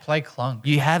play. Play Clunk.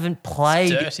 You haven't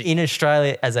played in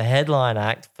Australia as a headline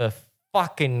act for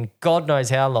fucking God knows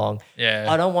how long. Yeah.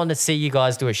 I don't want to see you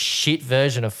guys do a shit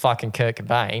version of fucking Kurt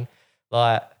Cobain.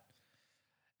 Like,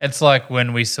 it's like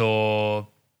when we saw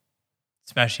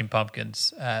Smashing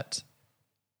Pumpkins at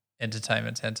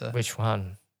Entertainment Centre. which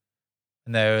one?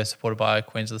 And they were supported by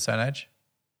Queens of the Stone Age.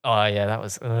 Oh yeah, that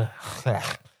was. I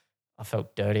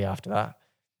felt dirty after that.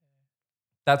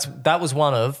 That was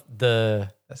one of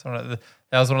the That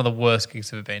was one of the worst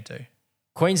gigs I've ever been to.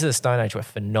 Queens of the Stone Age were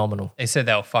phenomenal. They said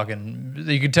they were fucking.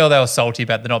 You could tell they were salty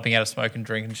about the not being able to smoke and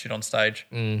drink and shit on stage.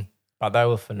 But they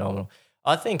were phenomenal.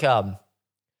 I think an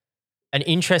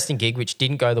interesting gig which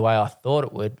didn't go the way I thought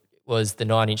it would was the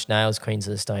 9 Inch Nails Queens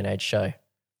of the Stone Age show. Did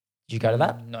you go to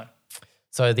that? No.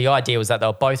 So the idea was that they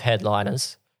were both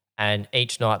headliners, and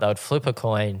each night they would flip a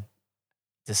coin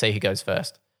to see who goes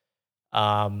first.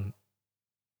 I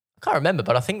can't remember,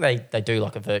 but I think they do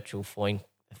like a virtual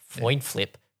coin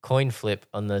flip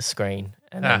on the screen,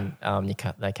 and then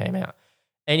they came out.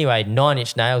 Anyway, 9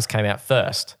 Inch Nails came out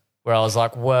first, where I was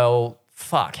like, well,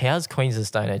 fuck, how's Queens of the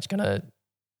Stone Age going to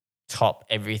top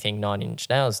everything 9 Inch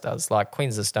Nails does? Like,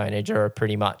 Queens of the Stone Age are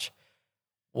pretty much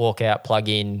walk out, plug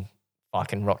in,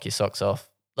 fucking rock your socks off,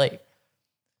 leave.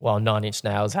 While 9 Inch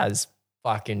Nails has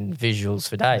fucking visuals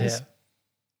for days. Yeah.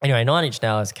 Anyway, 9 Inch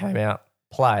Nails came out,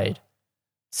 played,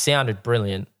 sounded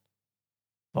brilliant,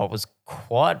 but was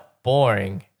quite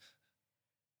boring.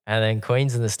 And then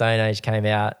Queens of the Stone Age came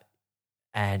out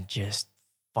and just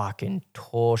fucking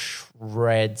tore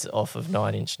shreds off of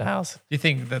 9 Inch Nails. Do you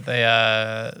think that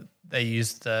they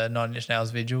used the 9 Inch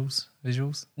Nails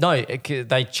visuals? No,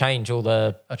 they changed all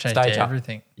the Changed stage up.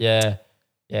 everything. Yeah,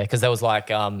 because there was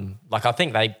like I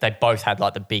think they both had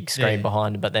like the big screen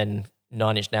behind them, but then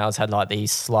 9 Inch Nails had like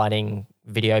these sliding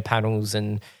video panels,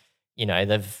 and you know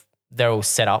they're all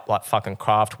set up like fucking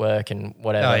craft work and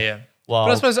whatever. Oh yeah. Well,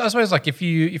 but I suppose like if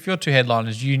you're two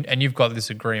headliners, you've got this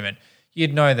agreement,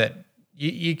 you'd know that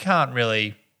you can't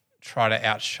really try to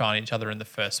outshine each other in the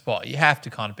first spot. You have to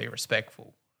kind of be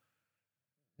respectful.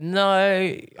 No,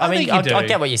 I mean think you do. I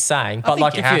get what you're saying, but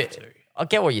like I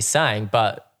get what you're saying,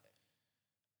 but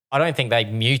I don't think they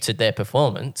muted their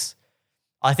performance.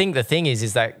 I think the thing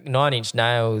is that 9 Inch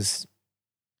Nails,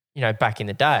 you know, back in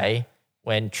the day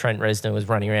when Trent Reznor was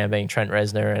running around being Trent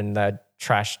Reznor and they'd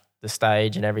trashed the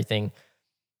stage and everything,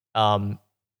 they're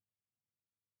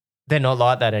not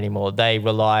like that anymore. They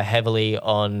rely heavily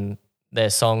on their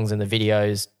songs and the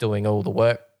videos doing all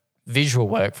the visual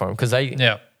work for them, because they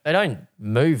don't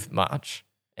move much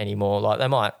anymore. Like, they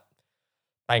might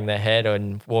bang their head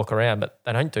and walk around, but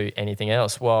they don't do anything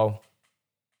else. Well,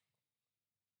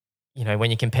 you know,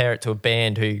 when you compare it to a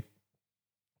band who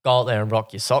go out there and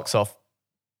rock your socks off,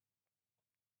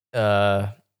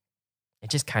 it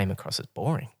just came across as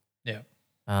boring. Yeah.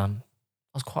 I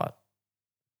was quite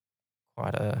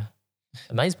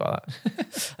amazed by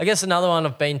that. I guess another one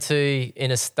I've been to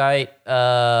in a state,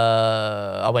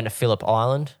 I went to Phillip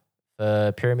Island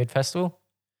for Pyramid Festival.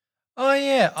 Oh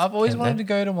yeah, I've always wanted to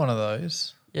go to one of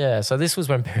those. Yeah, so this was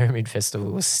when Pyramid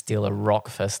Festival was still a rock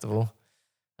festival.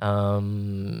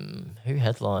 Who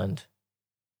headlined?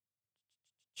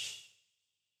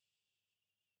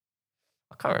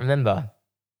 I can't remember.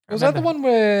 Was that the one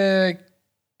where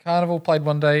Carnival played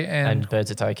one day and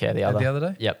Birds of Tokyo the other? The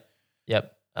other day?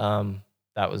 Yep.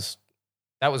 That was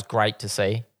great to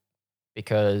see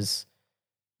because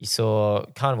you saw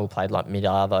Carnival played like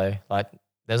mid-arvo. Like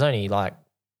there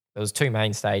was 2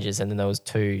 main stages and then there was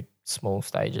 2 small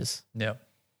stages. Yeah.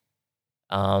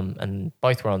 And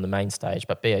both were on the main stage,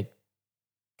 but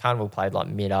Carnival played like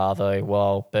mid-arvo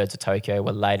while Birds of Tokyo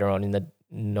were later on in the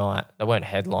night. They weren't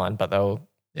headline, but they were,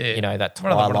 that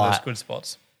twilight. One of those good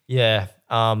spots. Yeah.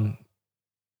 And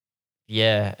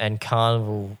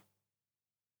Carnival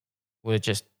were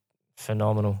just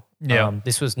phenomenal. Yeah.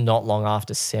 This was not long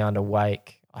after Sound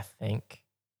Awake, I think.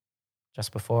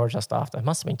 Just before or just after? It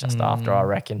must have been just after, I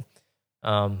reckon.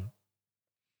 It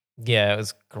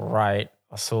was great.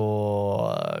 I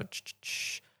saw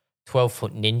 12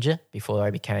 Foot Ninja before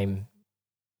they became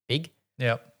big.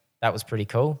 Yep. That was pretty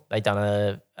cool. They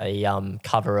done a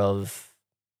cover of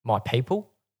My People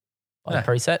by the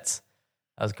Presets.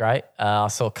 That was great. I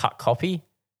saw Cut Copy.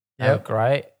 That was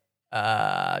great.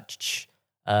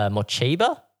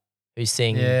 Mochiba, who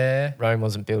sing Rome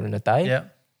Wasn't Built in a Day. Yeah.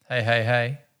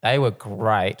 Hey. They were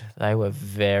great. They were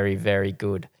very, very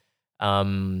good.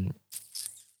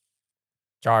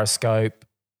 Gyroscope.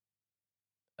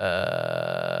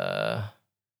 I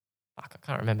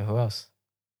can't remember who else.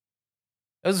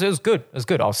 It was good. It was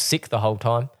good. I was sick the whole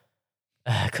time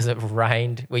because it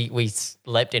rained. We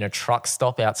slept in a truck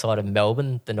stop outside of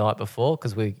Melbourne the night before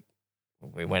because we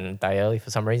went a day early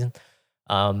for some reason.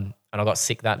 And I got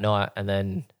sick that night, and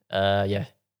then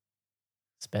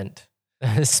spent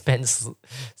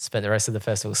the rest of the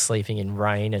festival sleeping in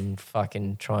rain and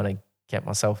fucking trying to get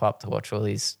myself up to watch all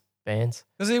these bands.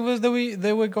 Because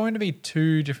there were going to be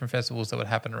 2 different festivals that would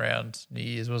happen around New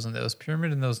Year's, wasn't there? There was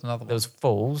Pyramid and there was another one. There was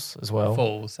Falls as well.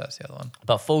 Falls, that's the other one.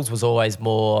 But Falls was always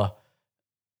more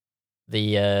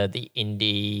the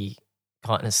indie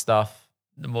kind of stuff.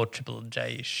 The more Triple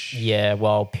J-ish. Yeah,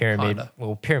 while Pyramid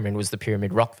Kinda. Pyramid was the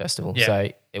Pyramid Rock Festival. Yeah. So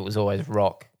it was always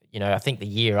rock. I think the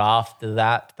year after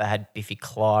that they had Biffy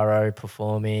Clyro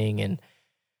performing, and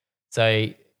so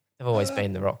they've always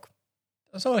been the rock.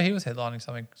 I saw he was headlining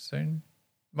something soon.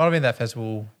 Might have been that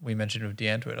festival we mentioned with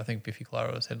DeAntuit. I think Biffy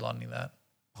Clyro was headlining that.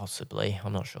 Possibly.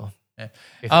 I'm not sure. Yeah.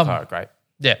 Biffy Clyro, great.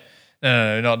 Yeah.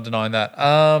 No, not denying that.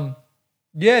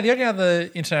 The only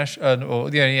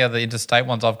other interstate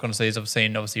ones I've gone to see is I've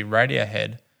seen obviously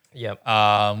Radiohead.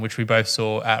 Yep. Which we both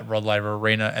saw at Rod Laver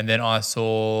Arena, and then I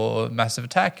saw Massive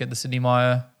Attack at the Sydney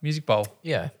Myer Music Bowl.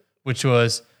 Yeah. Which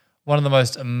was one of the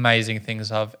most amazing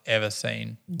things I've ever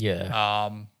seen.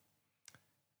 Yeah.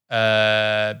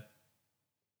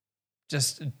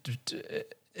 Is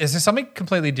there something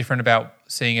completely different about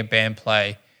seeing a band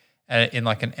play in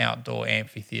like an outdoor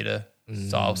amphitheater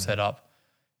style setup?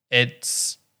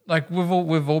 It's like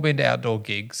we've all been to outdoor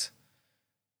gigs.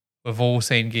 We've all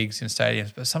seen gigs in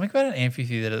stadiums, but something about an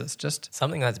amphitheater that's just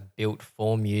something that's built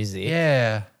for music.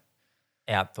 Yeah.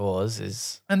 Outdoors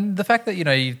is, and the fact that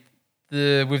with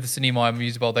the Sydney Myer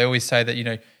Music Bowl, they always say that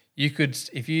you could,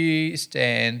 if you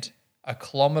stand a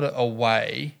kilometre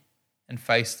away and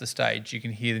face the stage, you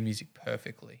can hear the music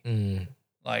perfectly.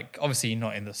 Like, obviously you're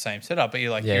not in the same setup, but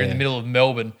you're in the middle of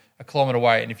Melbourne, a kilometre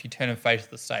away, and if you turn and face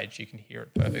the stage, you can hear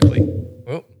it perfectly.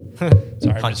 Oh.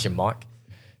 Sorry, punch your mic.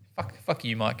 Fuck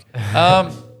you, Mike.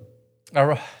 I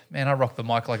rock the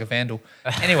mic like a vandal.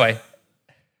 Anyway.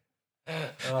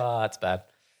 Oh, that's bad.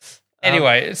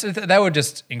 Anyway, they were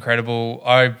just incredible.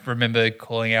 I remember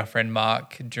calling our friend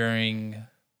Mark during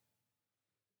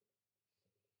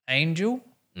Angel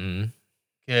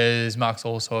because Mark's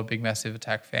also a big Massive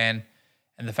Attack fan,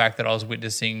 and the fact that I was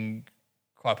witnessing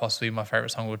quite possibly my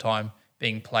favourite song of all time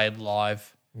being played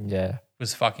live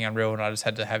was fucking unreal, and I just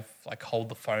had to hold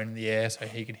the phone in the air so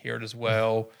he could hear it as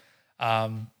well.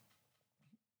 And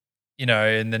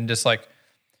then just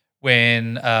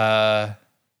when I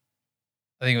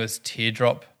think it was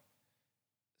Teardrop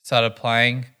started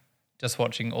playing, just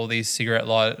watching all these cigarette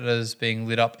lighters being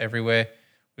lit up everywhere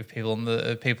with people in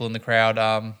the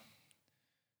crowd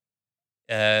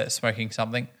smoking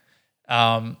something,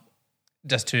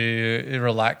 just to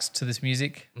relax to this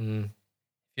music. If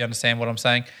you understand what I'm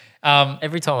saying.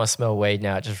 Every time I smell weed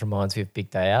now, it just reminds me of Big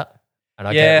Day Out, and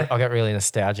I get really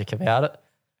nostalgic about it.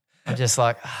 I'm just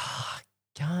like,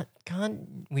 can't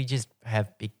we just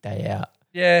have Big Day Out?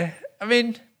 Yeah, I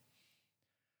mean,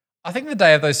 I think the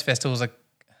day of those festivals are.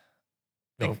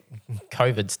 Well,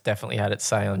 COVID's definitely had its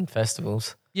say on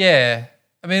festivals. Yeah,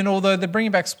 I mean, although they're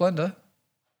bringing back Splendor.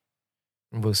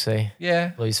 We'll see. Yeah,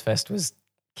 Blues Fest was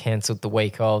cancelled the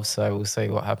week of, so we'll see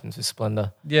what happens with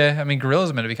Splendor. Yeah, I mean, Gorillaz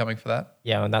are meant to be coming for that.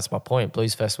 Yeah, and that's my point.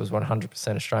 Blues Fest was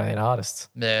 100% Australian artists.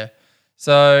 Yeah.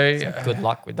 So Good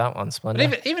luck with that one, but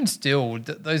Splendor. even still,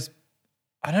 those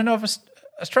I don't know if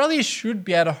Australia should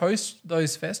be able to host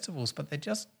those festivals, but they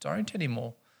just don't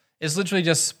anymore. It's literally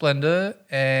just Splendor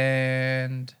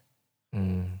and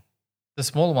the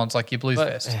smaller ones like your Blues But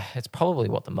Fest. it's probably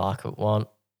what the market want.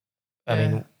 I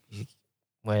Yeah.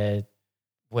 mean,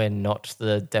 we're not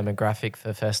the demographic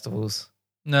for festivals.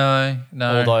 No.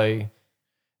 Although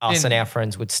us In- and our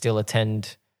friends would still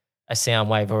attend a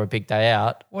Soundwave or a Big Day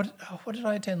Out. What did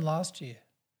I attend last year?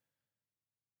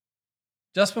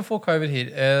 Just before COVID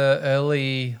hit,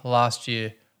 early last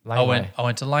year, I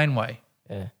went to Laneway.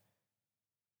 Yeah.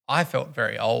 I felt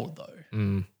very old though.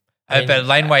 Mm. But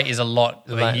Laneway is a lot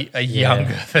of a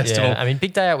younger festival. Yeah. I mean,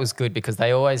 Big Day Out was good because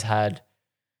they always had,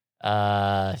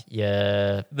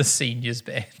 The seniors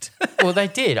band. well, they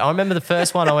did. I remember the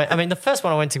first one the first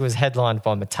one I went to was headlined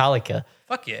by Metallica.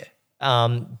 Fuck yeah.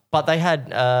 But they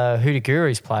had Hoodoo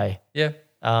Gurus play. Yeah.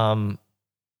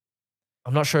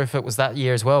 I'm not sure if it was that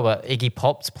year as well, but Iggy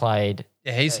Pop's played.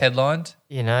 Yeah, he's headlined.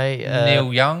 You know,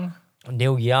 Neil Young.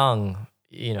 Neil Young.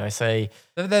 You know, so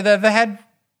They've had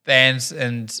bands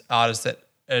and artists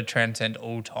that transcend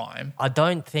all time. I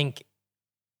don't think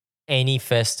any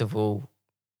festival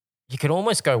you could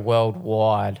almost go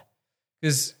worldwide.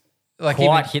 Because like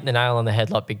Quite hit the nail on the head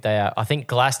like Big Day Out. I think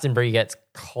Glastonbury gets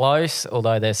close,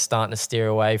 although they're starting to steer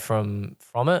away from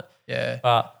it. yeah,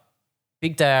 But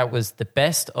Big Day Out was the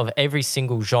best of every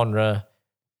single genre,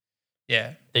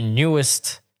 yeah, the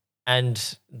newest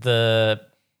and the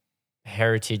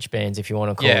heritage bands, if you want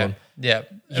to call yeah, them. yeah.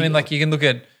 I mean, like you can look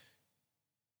at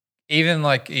even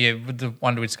like with the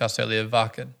one we discussed earlier,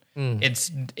 Vakken.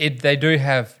 They do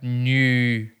have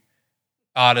new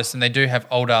artists and they do have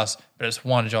old artists, but it's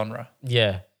one genre.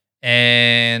 Yeah.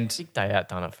 And Big Day Out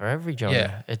done it for every genre.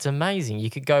 Yeah. It's amazing. You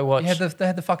could go watch. they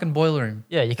had the fucking Boiler Room.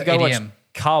 Yeah, you could the go watch EDM.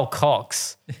 Carl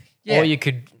Cox. Yeah. Or you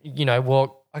could,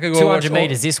 walk I could go 200 watch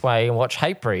meters this way and watch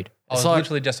Hatebreed. I was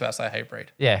literally just about to say Hatebreed.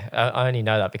 Yeah, I only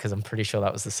know that because I'm pretty sure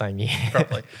that was the same year.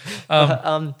 Probably.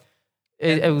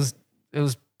 It was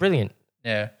brilliant.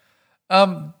 Yeah.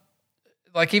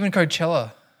 Like even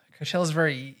Coachella. Coachella's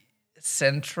very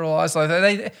centralized. Like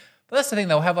but that's the thing.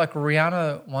 They'll have like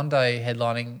Rihanna one day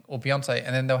headlining or Beyonce,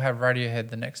 and then they'll have Radiohead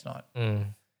the next night.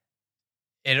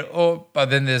 But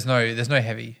then there's no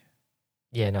heavy.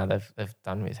 Yeah, no, they've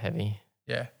done with heavy,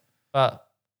 Yeah. but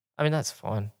I mean that's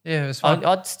fine. Yeah, it was fun.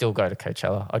 I'd still go to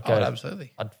Coachella. I'd go.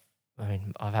 Absolutely.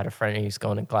 I've had a friend who's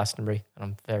gone to Glastonbury, and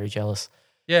I'm very jealous.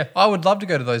 Yeah, I would love to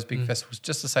go to those big festivals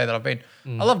just to say that I've been.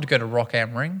 I love to go to Rock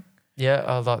Am Ring. Yeah,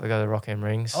 I'd like to go to Rock am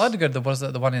Rings. I like to go to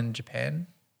the one in Japan?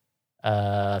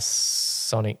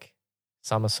 Sonic,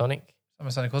 Summer Sonic.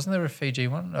 Summer Sonic. Wasn't there a Fiji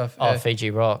one? Fiji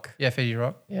Rock. Yeah, Fiji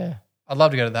Rock. Yeah, I'd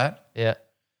love to go to that. yeah.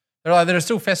 There are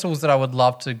still festivals that I would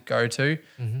love to go to,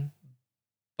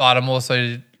 but I'm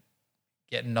also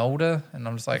getting older, and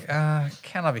I'm just like,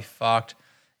 can I be fucked?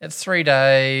 It's 3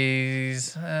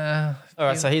 days. All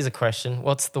right, so here's a question: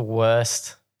 what's the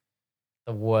worst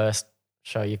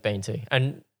show you've been to?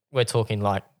 And we're talking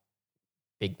like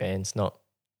big bands, not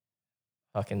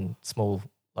fucking small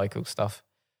local stuff.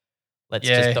 Let's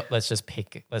just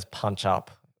pick. Let's punch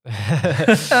up.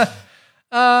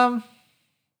 I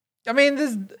mean,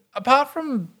 there's apart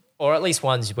from Or at least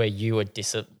ones where you were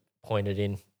disappointed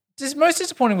in. most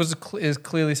disappointing is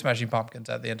clearly Smashing Pumpkins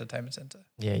at the Entertainment Centre.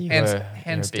 Yeah, you're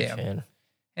Hands a big down. fan.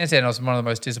 Hands down, it was one of the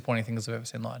most disappointing things I've ever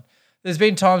seen live. There's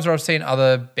been times where I've seen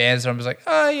other bands and I'm just like,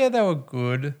 oh yeah, they were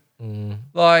good.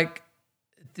 Like,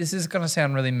 this is going to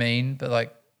sound really mean, but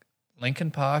like Linkin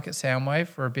Park at Soundwave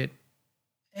for a bit,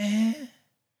 they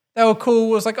were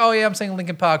cool. It was like, oh yeah, I'm seeing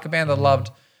Linkin Park, a band I loved,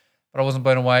 but I wasn't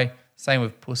blown away. Same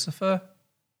with Pussifer.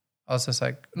 I was just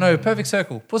like, no, Perfect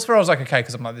Circle. Pussifer I was like, okay,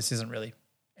 because I'm like, this isn't really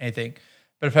anything.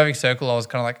 But a Perfect Circle, I was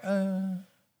kind of like,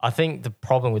 I think the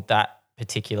problem with that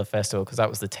particular festival, because that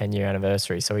was the 10-year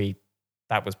anniversary, so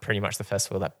that was pretty much the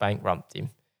festival that bankrupted him.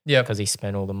 yeah, Because he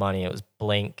spent all the money. It was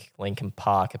Blink, Linkin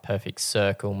Park, A Perfect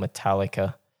Circle,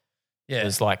 Metallica. yeah, It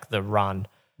was like the run.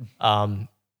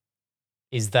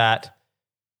 Is that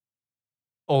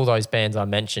all those bands I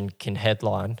mentioned can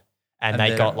headline, and they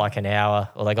they're- got like an hour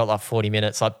or they got like 40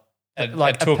 minutes. Like at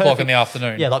a 2 o'clock in the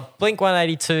afternoon. Yeah, like Blink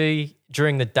 182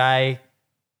 during the day,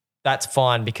 that's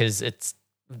fine because it's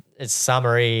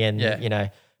summery and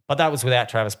but that was without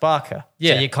Travis Barker.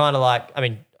 Yeah. So you're kind of like, I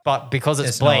mean, but because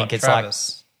it's not Blink, it's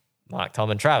Travis. like Mike,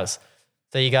 Tom, and Travis.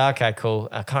 So you go, okay, cool.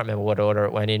 I can't remember what order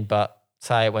it went in, but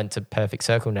say it went to Perfect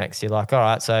Circle next. You're like, all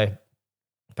right, so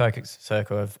Perfect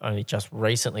Circle have only just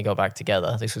recently got back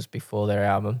together. This was before their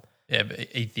album. Yeah, but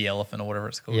Eat the Elephant or whatever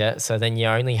it's called. Yeah, so then you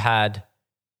only had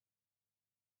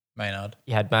Maynard.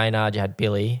 Maynard, you had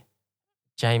Billy,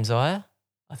 James Iyer,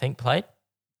 I think, played.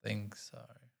 Think so.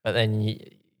 But then you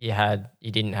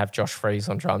didn't have Josh Fries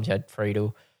on drums. You had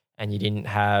Friedel, and you didn't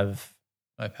have.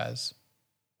 No Paz.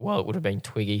 Well, it would have been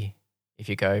Twiggy if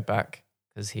you go back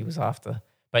because he was after.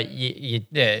 But you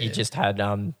just had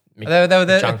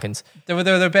Junkins. There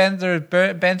were bands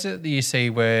that you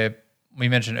see where we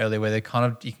mentioned earlier where you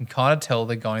can kind of tell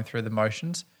they're going through the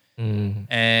motions.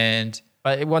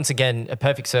 But once again, a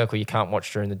perfect circle you can't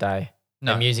watch during the day.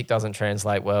 No. The music doesn't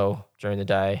translate well during the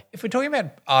day. If we're talking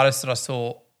about artists that I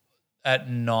saw at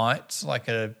night, like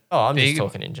I'm just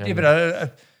talking in general. Yeah,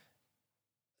 but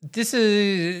this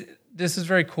is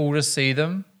very cool to see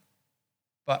them,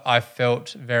 but it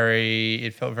felt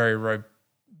very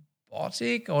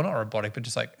robotic, or not robotic, but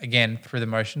just like, again, through the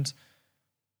motions.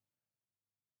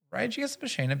 Rage Against the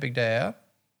Machine at Big Day Out.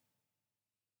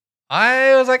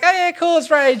 I was like, oh yeah, cool, it's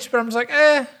Rage, but I'm just like,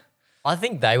 eh. I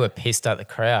think they were pissed at the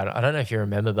crowd. I don't know if you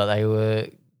remember, but they were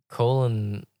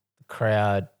calling the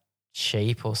crowd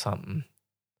sheep or something.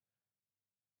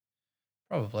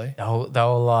 Probably. They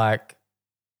were like,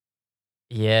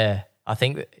 yeah, I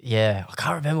think, I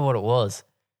can't remember what it was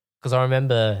because I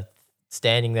remember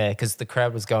standing there because the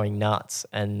crowd was going nuts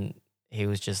and he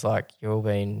was just like, you're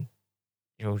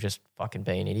all just fucking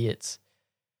being idiots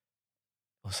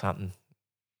or something.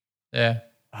 Yeah.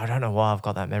 I don't know why I've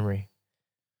got that memory.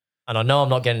 And I know I'm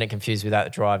not getting it confused with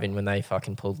that drive-in when they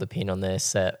fucking pulled the pin on their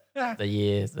set the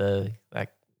year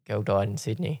that girl died in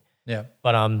Sydney. Yeah.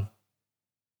 But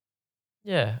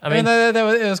yeah. I mean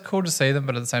it was cool to see them,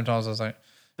 but at the same time I was like,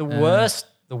 the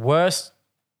worst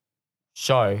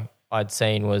show I'd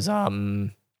seen was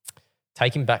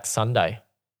Taking Back Sunday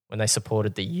when they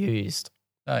supported the Used.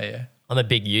 Oh yeah. I'm a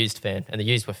big Used fan and the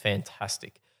Used were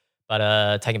fantastic.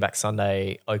 But Taking Back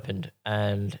Sunday opened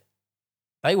and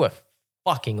they were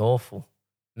fucking awful.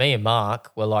 Me and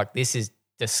Mark were like, this is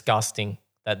disgusting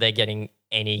that they're getting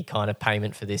any kind of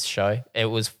payment for this show. It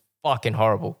was fucking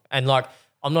horrible. And like,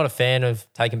 I'm not a fan of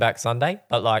Taking Back Sunday,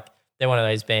 but like, they're one of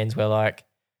those bands where like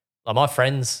my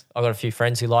friends, I've got a few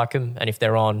friends who like them, and if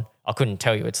they're on, I couldn't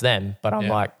tell you it's them, but I'm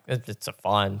like, it's a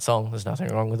fine song. There's nothing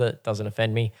wrong with it. It doesn't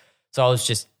offend me. So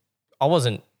I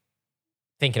wasn't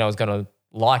thinking I was going to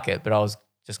like it, but I was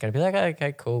just going to be like,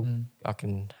 okay, cool. I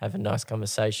can have a nice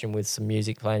conversation with some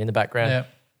music playing in the background. Yeah.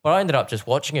 But I ended up just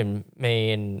watching him,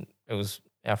 me and it was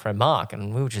our friend Mark,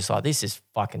 and we were just like, this is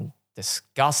fucking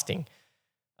disgusting.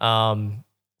 So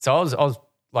I was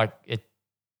like,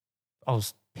 I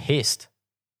was pissed.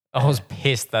 I was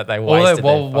pissed that they wasted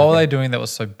what were they doing that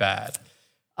was so bad?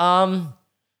 Well,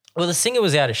 the singer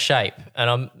was out of shape,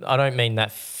 and I don't mean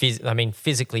that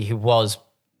physically he was,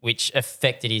 which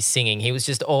affected his singing. He was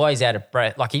just always out of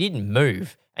breath. Like he didn't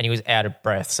move and he was out of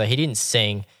breath. So he didn't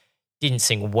sing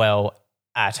well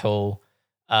at all.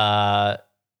 There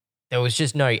was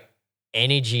just no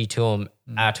energy to him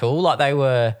at all. Like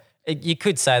you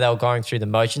could say they were going through the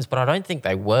motions, but I don't think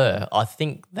they were. I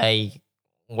think they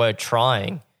were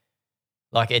trying.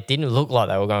 Like it didn't look like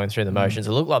they were going through the motions.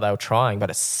 It looked like they were trying, but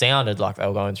it sounded like they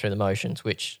were going through the motions,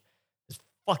 which is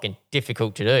fucking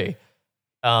difficult to do.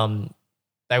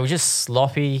 They were just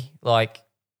sloppy, like,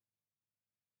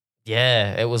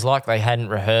 it was like they hadn't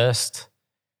rehearsed.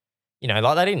 You know,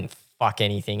 like they didn't fuck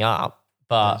anything up,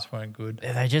 but they just weren't good.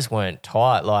 They just weren't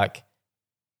tight, like,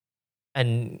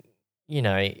 and, you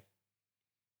know,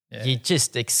 you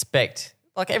just expect,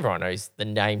 like everyone knows the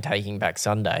name Taking Back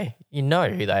Sunday. You know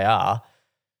who they are.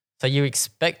 So you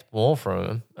expect more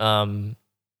from them.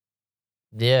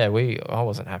 I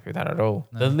wasn't happy with that at all.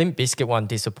 No. The Limp Bizkit one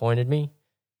disappointed me.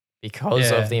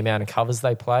 Because of the amount of covers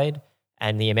they played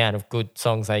and the amount of good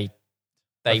songs they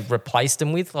replaced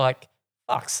them with, like,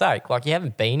 fuck's sake. Like, you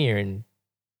haven't been here in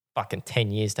fucking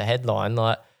 10 years to headline.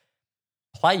 Like,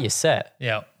 play your set.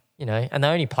 Yeah. You know, and they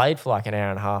only played for like an hour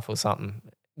and a half or something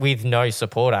with no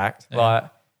support act. Yeah. Like,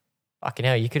 fucking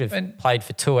hell, you could have played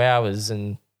for 2 hours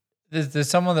and... There's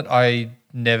someone that I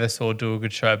never saw do a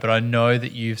good show, but I know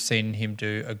that you've seen him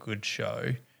do a good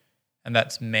show, and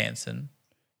that's Manson.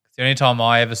 The only time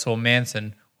I ever saw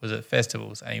Manson was at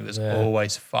festivals, and he was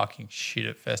always fucking shit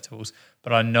at festivals.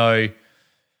 But I know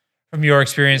from your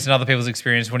experience and other people's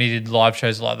experience, when he did live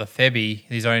shows like the Thebby,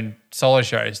 his own solo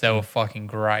shows, they were fucking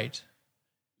great.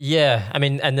 Yeah, I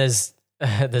mean, and there's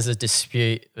a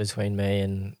dispute between me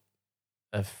and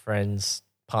a friend's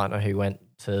partner who went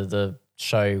to the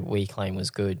show we claim was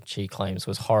good. She claims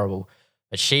was horrible,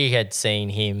 but she had seen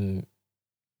him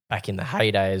back in the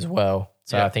heyday as well.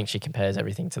 So I think she compares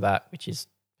everything to that, which is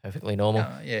perfectly normal.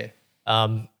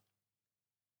 And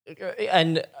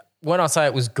when I say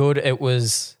it was good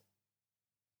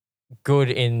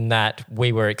in that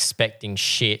we were expecting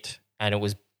shit and it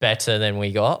was better than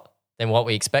what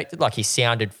we expected. Like he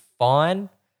sounded fine,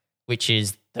 which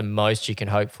is the most you can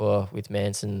hope for with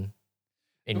Manson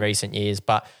in recent years.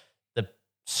 But the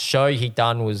show he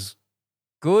done was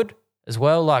good as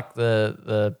well, like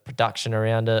the production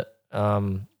around it.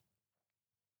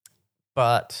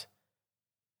 But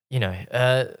you know,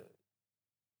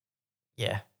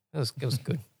 yeah, it was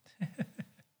good.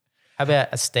 How about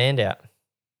a standout?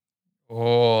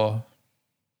 Oh,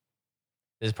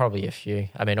 There's probably a few.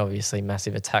 I mean, obviously,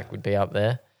 Massive Attack would be up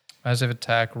there. Massive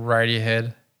Attack,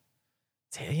 Radiohead.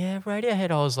 Yeah,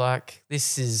 Radiohead, I was like,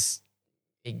 this is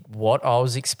what I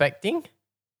was expecting,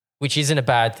 which isn't a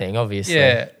bad thing, obviously.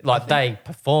 Yeah, like they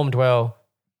performed well.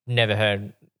 Never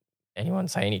heard anyone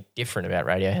say any different about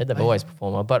Radiohead. They've always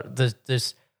performed well. But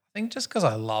there's I think just because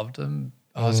I loved them,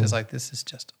 I was just like, this is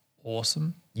just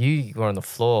awesome. you were on the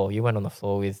floor. You went on the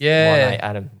floor with my Yeah. mate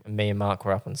Adam, and me and Mark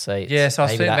were up on seats. Yeah, so I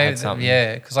was Maybe that thinking had something.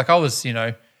 yeah, because like I was,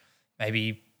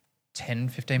 maybe 10,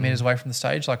 15 meters away from the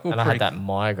stage. Like, And I had that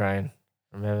migraine.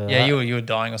 Remember that? Yeah, you were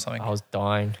dying or something. I was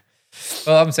dying.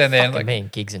 Well, I'm saying there, Fucking like, me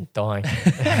and gigs and dying.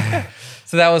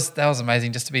 so that was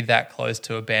amazing just to be that close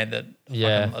to a band that I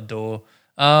Yeah. fucking adore.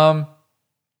 I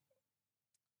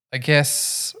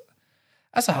guess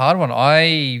that's a hard one.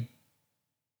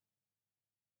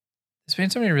 There's been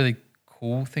so many really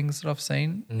cool things that I've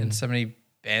seen and so many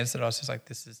bands that I was just like,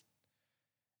 this is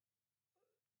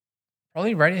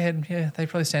probably Radiohead. Yeah, they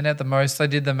probably stand out the most. They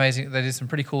did some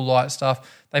pretty cool light stuff.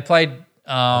 They played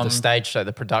The stage show,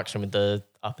 the production with the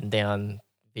up and down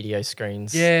video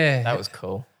screens. Yeah. That was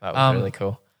cool. That was really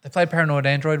cool. They played Paranoid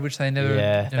Android, which they never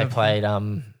They played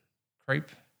Creep.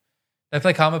 They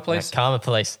played Karma Police. Karma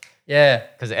Police Yeah.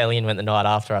 because Elian went the night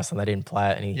after us and they didn't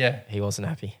play it and he wasn't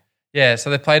happy. Yeah, so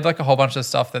they played like a whole bunch of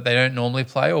stuff that they don't normally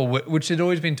play, or which had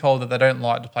always been told that they don't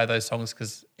like to play those songs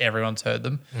because everyone's heard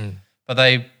them. But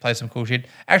they played some cool shit.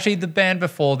 Actually, the band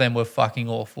before them were fucking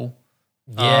awful.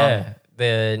 Yeah.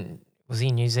 Was he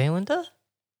a New Zealander?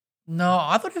 No,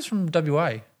 I thought he was from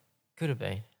WA. Could have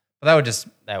been. But they were just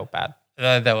They were bad.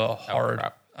 they were horrid.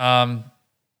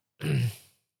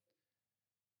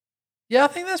 Yeah, I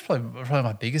think that's probably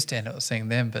my biggest standout was seeing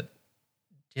them. But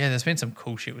yeah, there's been some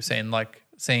cool shit we're seeing, like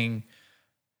seeing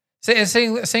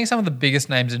some of the biggest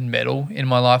names in metal in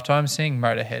my lifetime. Seeing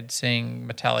Motorhead, seeing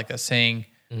Metallica, seeing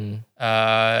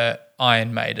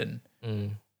Iron Maiden,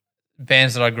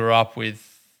 bands that I grew up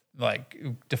with, like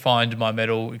defined my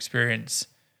metal experience,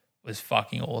 was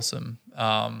fucking awesome.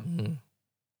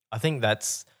 I think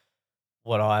that's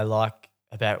what I like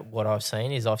about what I've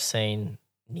seen is I've seen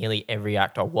nearly every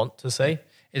act I want to see.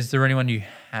 Is there anyone you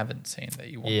haven't seen that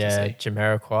you want to see?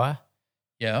 Jamiroquai.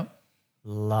 Yeah.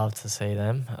 Love to see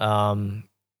them.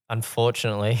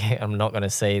 Unfortunately, I'm not going to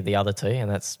see the other two, and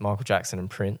that's Michael Jackson and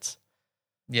Prince.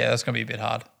 Yeah, that's going to be a bit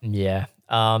hard. Yeah.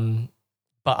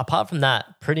 But apart from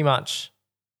that, pretty much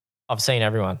I've seen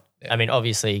everyone. Yeah. I mean,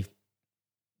 obviously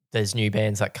there's new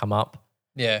bands that come up,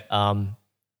 Yeah.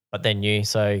 but they're new,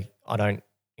 so I don't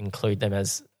include them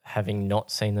as having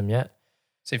not seen them yet.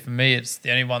 See, for me, it's the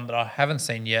only one that I haven't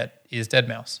seen yet is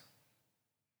Deadmau5.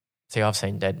 See, I've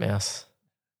seen Deadmau5.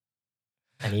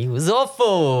 And he was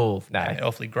awful. No, Yeah,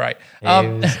 awfully great. he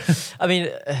was, I mean,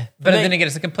 But then again,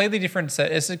 it's a completely different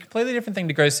set. It's a completely different thing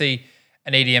to go see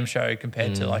an EDM show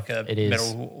compared to like a it is.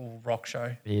 metal or rock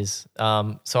show. it is.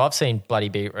 So I've seen Bloody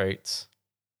Beetroots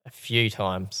a few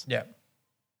times. Yeah.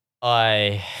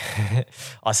 I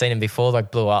seen him before they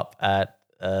blew up at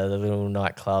the little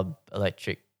nightclub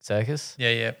Electric Circus.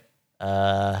 Yeah,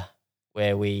 yeah.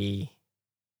 Where we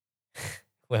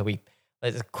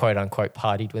let's quote unquote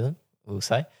partied with him, we'll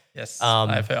say. Yes. Um,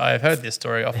 I've heard this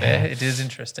story off air. It is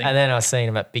interesting. And then I seen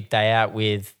him at Big Day Out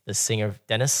with the singer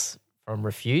Dennis from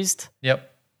Refused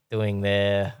Yep. doing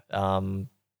their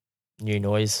New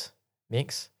Noise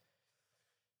mix.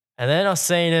 And then I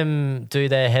seen him do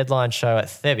their headline show at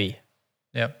Thebby.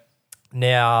 Yep.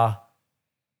 Now,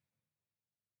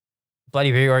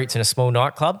 Bloody Beetroots in a small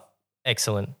nightclub,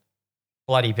 excellent.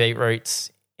 Bloody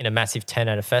Beetroots in a massive tent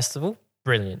at a festival,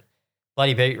 brilliant.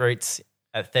 Bloody Beetroots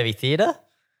at Thebby Theatre,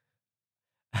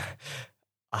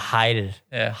 I hated it.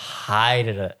 Yeah.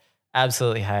 Hated it.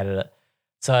 Absolutely hated it.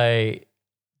 So,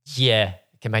 yeah,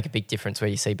 it can make a big difference where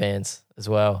you see bands as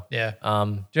well. Yeah.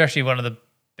 Um, You're actually one of the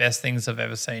best things I've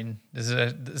ever seen. This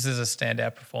is a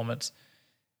standout performance.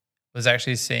 Was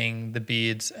actually seeing the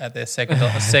Beards at their second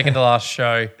to last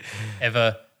show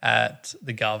ever at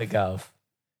the Gov. the Gov.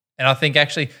 And I think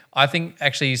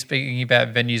actually speaking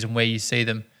about venues and where you see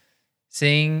them,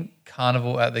 seeing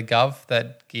Carnival at the Gov,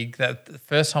 that gig, that the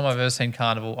first time I've ever seen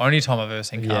Carnival, only time I've ever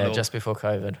seen Carnival. Yeah, just before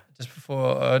COVID. just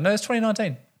before, no, it's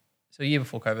 2019. So a year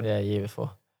before COVID. Yeah, a year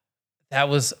before. that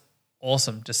was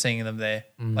awesome just seeing them there.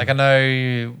 Like I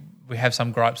know we have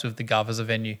some gripes with the Gov as a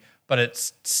venue, but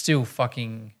it's still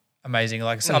fucking amazing.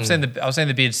 Like I've seen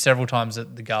the Beards several times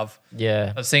at the Gov.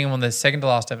 Yeah. I've seen them on their second to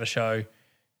last ever show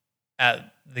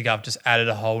at the Gov, just added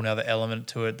a whole nother element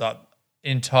to it. That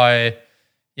entire,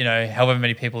 however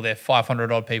many people there,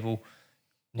 500 odd people,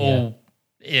 all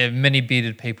many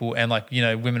bearded people and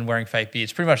women wearing fake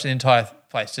beards. Pretty much the entire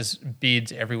place, just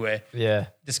beards everywhere. Yeah.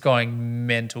 Just going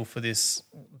mental for this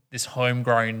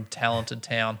homegrown talented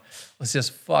town. It was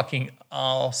just fucking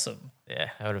awesome. Yeah,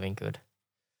 that would have been good.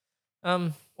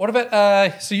 What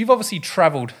about so you've obviously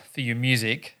travelled for your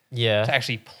music Yeah. to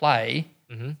actually play.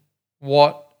 Mm-hmm.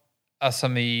 What are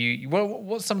some of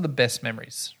what's some of the best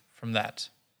memories from that?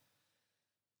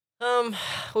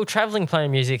 Well, traveling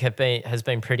playing music has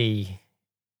been pretty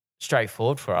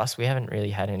straightforward for us. We haven't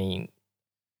really had any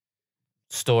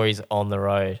stories on the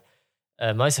road.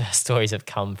 Most of our stories have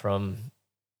come from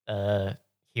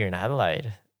here in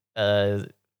Adelaide. The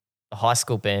high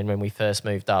school band when we first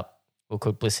moved up were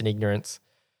called Bliss and Ignorance.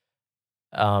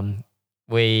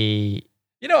 We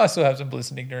I still have some Bliss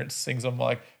and Ignorance things on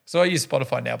so I use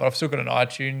Spotify now, but I've still got an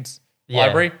iTunes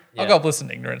library. Yeah. I've got Bliss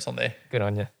and Ignorance on there. Good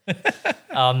on you.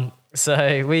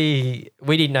 So we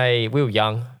didn't know, we were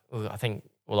young. I think,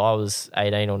 I was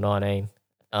 18 or 19.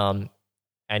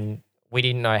 And we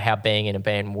didn't know how being in a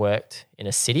band worked in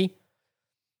a city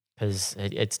because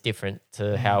it's different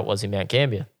to how it was in Mount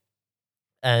Gambier.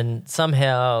 And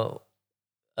somehow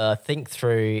think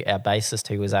through our bassist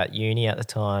who was at uni at the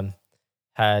time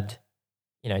had,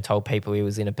 told people he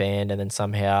was in a band, and then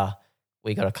somehow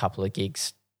we got a couple of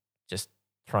gigs just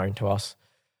thrown to us.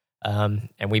 And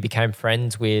we became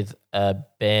friends with a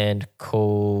band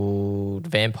called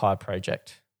Vampire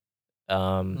Project. They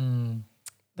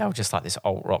were just like this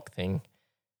alt rock thing.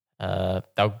 They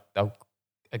were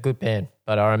a good band,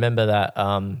 but I remember that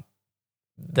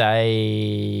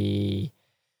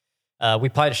we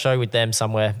played a show with them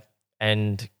somewhere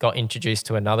and got introduced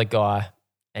to another guy,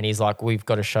 and he's like, "We've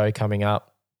got a show coming up.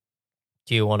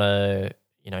 Do you want to,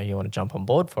 jump on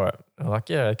board for it?" And I'm like,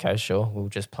 "Yeah, okay, sure." We were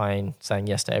just saying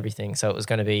yes to everything. So it was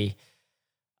going to be,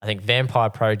 I think, Vampire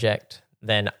Project,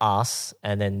 then us,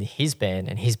 and then his band,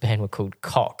 and his band were called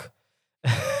Cock.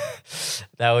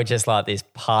 They were just like this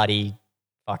party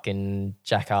fucking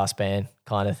jackass band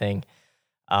kind of thing.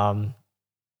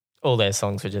 All their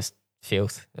songs were just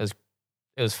filth. It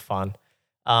was fun.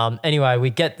 Anyway,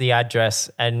 we get the address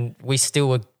and we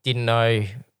still didn't know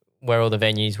where all the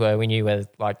venues were. We knew where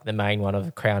the main one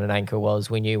of Crown and Anchor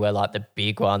was. We knew where the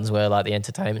big ones were, the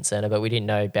entertainment centre, but we didn't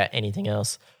know about anything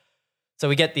else. So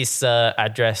we get this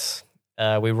address.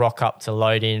 We rock up to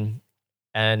load in,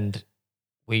 and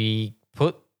we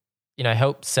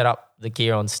help set up the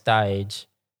gear on stage,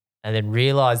 and then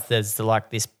realise there's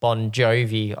this Bon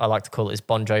Jovi, I like to call it this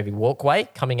Bon Jovi walkway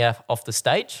coming off the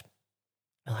stage.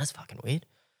 Oh, that's fucking weird.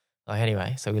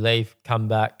 Anyway, so we leave, come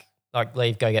back,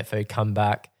 leave, go get food, come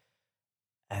back.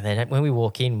 And then when we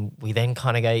walk in, we then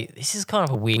kind of go, this is kind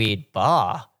of a weird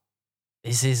bar.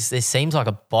 This seems like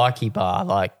a bikie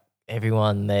bar.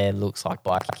 Everyone there looks like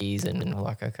bikies, and we're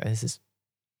like, okay, this is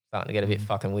starting to get a bit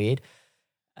fucking weird.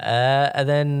 And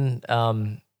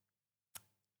then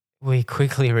we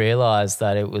quickly realised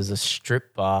that it was a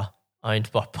strip bar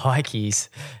owned by bikies,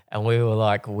 and we were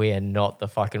like, we are not the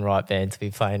fucking right band to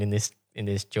be playing in this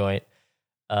joint.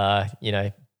 Our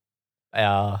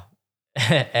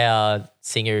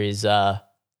singer is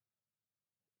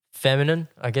feminine,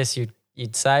 I guess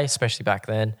you'd say, especially back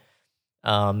then.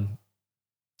 And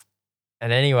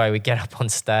anyway, we get up on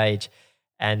stage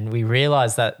and we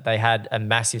realised that they had a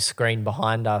massive screen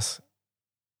behind us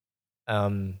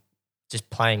just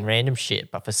playing random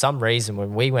shit. But for some reason,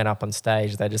 when we went up on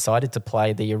stage, they decided to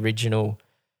play the original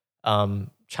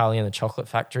Charlie and the Chocolate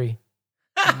Factory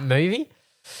movie.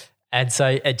 And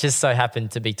so it just so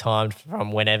happened to be timed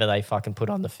from whenever they fucking put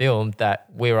on the film that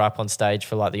we were up on stage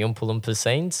for the Oompa Loompa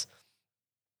scenes.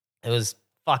 It was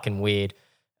fucking weird.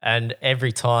 And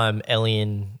every time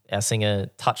Elian, our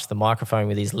singer, touched the microphone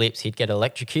with his lips, he'd get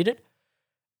electrocuted.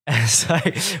 And so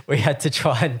we had to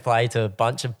try and play to a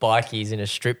bunch of bikies in a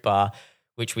strip bar,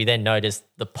 which we then noticed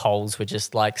the poles were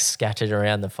just scattered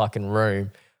around the fucking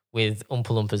room with Oompa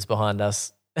Loompas behind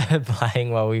us playing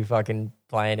while we fucking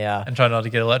playing our... And try not to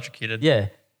get electrocuted. Yeah,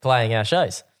 playing our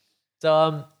shows.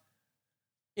 So,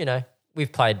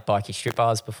 we've played bikie strip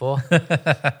bars before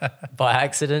by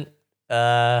accident.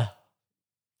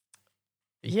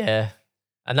 Yeah.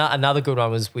 Another good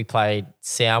one was we played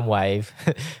Soundwave,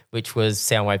 which was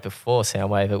Soundwave before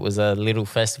Soundwave. It was a little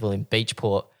festival in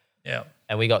Beachport. Yeah.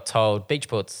 And we got told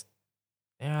Beachport's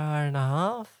an hour and a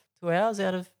half, 2 hours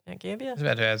out of Mount Gambier? It's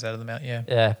about 2 hours out of the mount, yeah.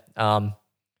 Yeah. And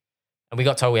we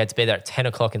got told we had to be there at 10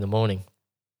 o'clock in the morning.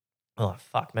 Oh,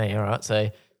 fuck me. All right. So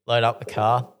load up the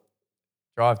car,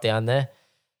 drive down there.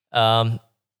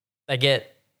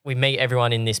 We meet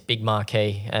everyone in this big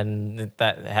marquee, and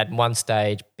that had one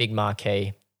stage, big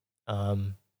marquee.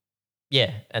 And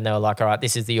they were like, all right,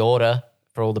 this is the order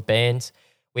for all the bands.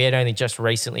 We had only just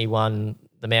recently won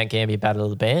the Mount Gambier Battle of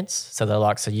the Bands. So they're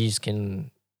like, so you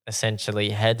can essentially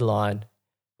headline,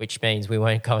 which means we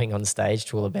weren't going on stage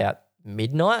till about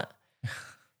midnight.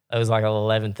 It was like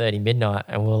 11:30 midnight,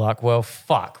 and we're like, well,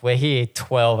 fuck, we're here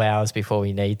 12 hours before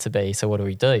we need to be. So what do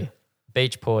we do?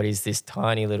 Beachport is this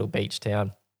tiny little beach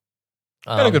town.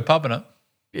 Got a good pub in it.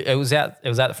 It was out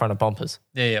the front of Bumpers.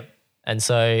 Yeah. And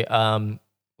so we're like,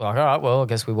 all right, well, I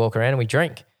guess we walk around and we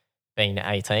drink, being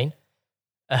 18.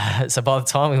 So by the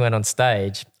time we went on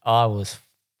stage, I was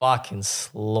fucking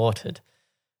slaughtered.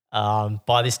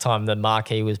 By this time, the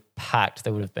marquee was packed.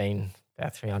 There would have been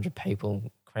about 300 people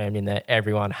crammed in there,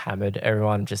 everyone hammered,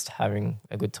 everyone just having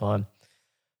a good time.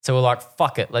 So we're like,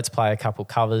 fuck it, let's play a couple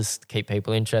covers to keep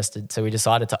people interested. So we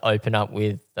decided to open up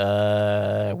with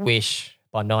Wish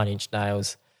by 9 Inch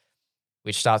Nails,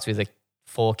 which starts with a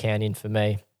 4 count in for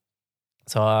me.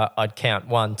 So I'd count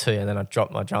 1, 2, and then I'd drop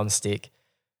my drumstick,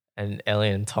 and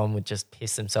Ellie and Tom would just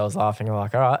piss themselves laughing. I'm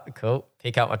like, all right, cool.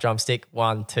 Pick up my drumstick,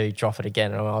 1, 2, drop it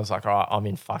again. And I was like, all right, I'm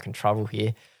in fucking trouble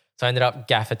here. So I ended up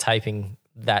gaffer taping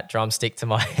that drumstick to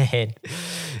my hand,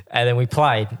 and then we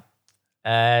played,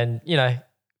 and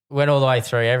went all the way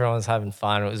through. Everyone was having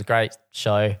fun. It was a great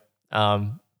show.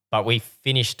 But we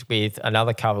finished with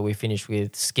another cover. We finished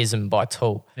with Schism by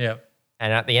Tool. Yeah.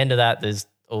 And at the end of that, there's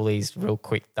all these real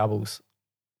quick doubles.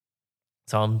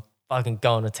 So I'm fucking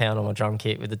going to town on my drum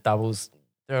kit with the doubles.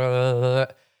 And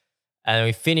then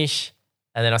we finish,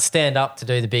 and then I stand up to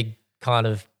do the big kind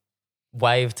of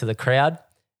wave to the crowd,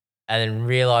 and then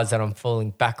realise that I'm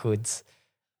falling backwards,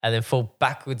 and then fall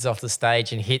backwards off the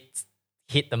stage and hit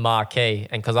the marquee.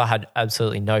 And because I had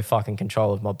absolutely no fucking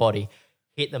control of my body,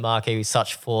 hit the marquee with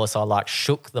such force, I like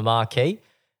shook the marquee,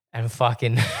 and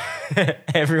fucking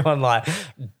everyone like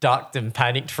ducked and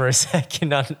panicked for a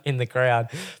second in the crowd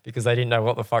because they didn't know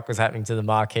what the fuck was happening to the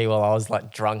marquee while I was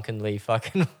like drunkenly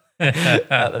fucking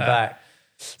at the back.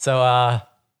 So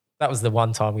that was the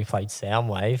one time we played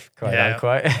Soundwave, quote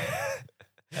unquote.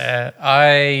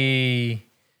 I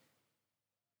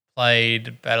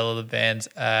played Battle of the Bands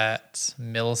at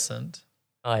Millicent.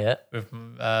 Oh, yeah. With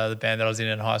the band that I was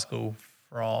in high school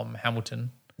from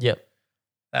Hamilton. Yep.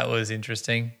 That was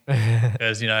interesting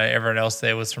because, everyone else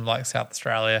there was from like South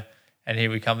Australia, and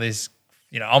here we come this,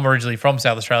 I'm originally from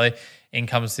South Australia, in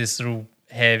comes this little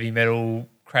heavy metal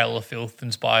Cradle of Filth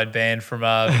inspired band from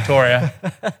Victoria.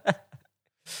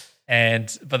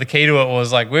 But the key to it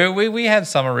was like we had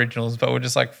some originals, but we're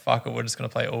just like, fuck it, we're just going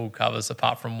to play all covers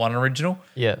apart from one original.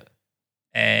 Yeah.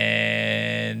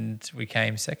 And we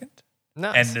came second.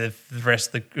 Nice. And the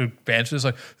rest of the bands was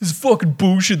like, this is fucking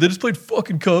bullshit. They just played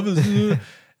fucking covers. I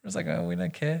was like, oh, we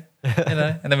don't care.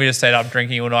 And then we just stayed up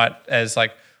drinking all night as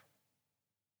like,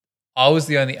 I was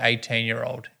the only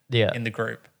 18-year-old in the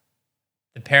group.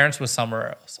 The parents were somewhere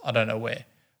else. I don't know where.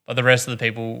 But the rest of the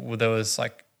people, there was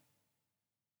like,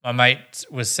 my mate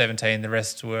was 17, the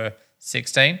rest were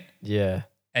 16. Yeah.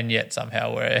 And yet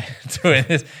somehow we're doing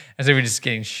this. And so we're just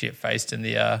getting shit-faced in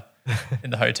the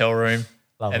hotel room.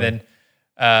 Lovely. And then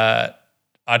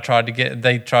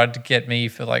they tried to get me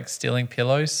for like stealing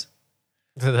pillows.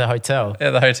 To the hotel?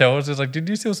 Yeah, the hotel was just like, did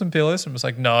you steal some pillows? And I was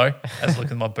like, no. I was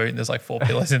looking at my boot and there's like 4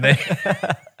 pillows in there.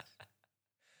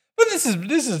 But this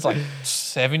is like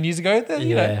 7 years ago.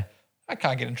 I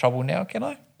can't get in trouble now, can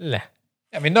I? Nah.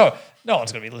 I mean, no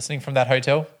one's going to be listening from that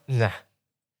hotel. Nah.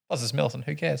 Plus it's Milton,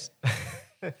 who cares?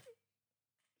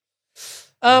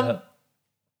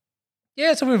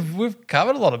 Yeah, so we've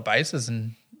covered a lot of bases,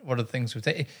 and what are the things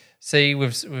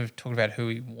we've talked about who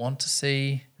we want to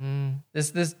see.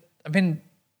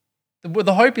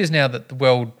 The hope is now that the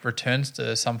world returns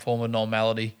to some form of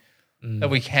normality, that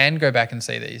we can go back and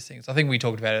see these things. I think we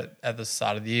talked about it at the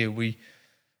start of the year. We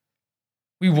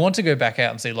want to go back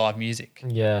out and see live music.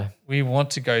 Yeah. We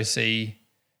want to go see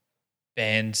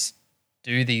bands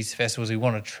do these festivals. We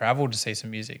want to travel to see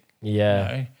some music.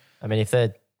 Yeah. I mean, if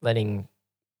they're letting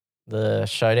the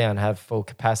Showdown have full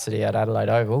capacity at Adelaide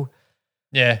Oval,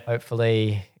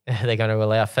 hopefully they're going to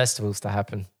allow festivals to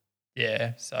happen.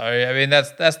 Yeah. So, I mean,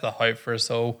 that's the hope for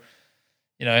us all.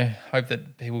 Hope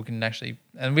that people can actually,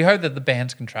 and we hope that the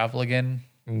bands can travel again.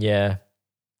 Yeah.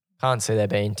 Can't see there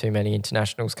being too many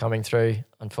internationals coming through,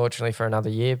 unfortunately, for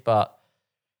another year. But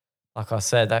like I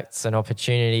said, that's an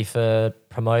opportunity for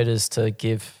promoters to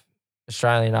give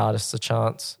Australian artists a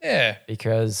chance Yeah.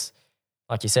 because,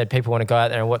 like you said, people want to go out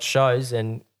there and watch shows,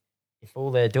 and if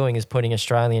all they're doing is putting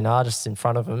Australian artists in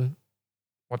front of them,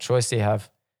 what choice do you have?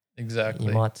 Exactly.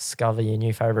 You might discover your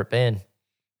new favourite band.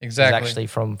 Exactly. It's actually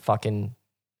from fucking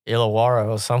Illawarra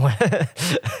or somewhere.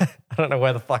 I don't know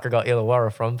where the fuck I got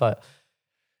Illawarra from, but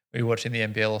Were you watching the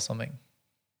NBL or something?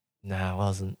 no, I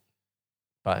wasn't.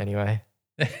 But anyway,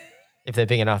 if they're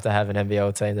big enough to have an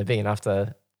NBL team, they're big enough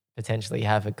to potentially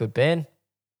have a good band,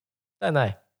 don't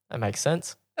they? That makes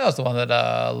sense. That was the one that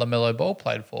LaMelo Ball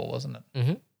played for, wasn't it?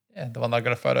 Mm-hmm. Yeah, the one that I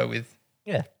got a photo with.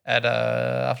 Yeah. At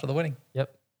after the wedding.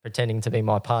 Yep. Pretending to be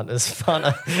my partner's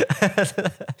partner.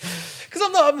 Because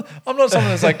I'm not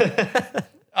someone that's like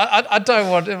I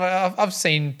don't want. I've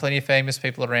seen plenty of famous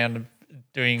people around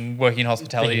working in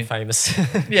hospitality. Being famous.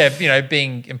 Yeah,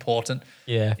 being important.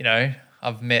 Yeah.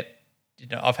 I've met.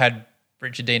 I've had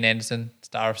Richard Dean Anderson,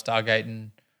 star of Stargate,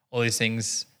 and all these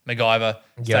things. MacGyver,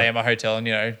 stay at my hotel,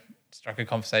 and struck a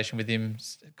conversation with him.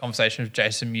 Conversation with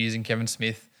Jason Mewes and Kevin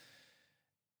Smith.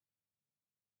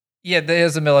 Yeah,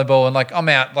 there's a Melo Ball, and I'm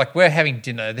out. We're having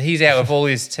dinner. He's out with all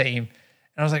his team,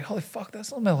 and I was like, "Holy fuck,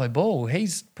 that's not Melo Ball.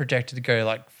 He's projected to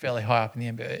go fairly high up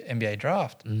in the NBA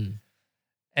draft." Mm.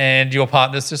 And your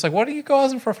partner's just like, "What are you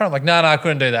guys in for a front?" I'm like, "No, I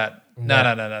couldn't do that.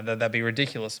 No, that'd be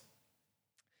ridiculous."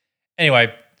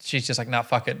 Anyway, she's just like, "Nah,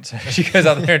 fuck it." So she goes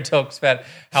out there and talks about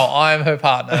how I'm her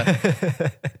partner.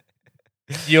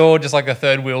 You're just like the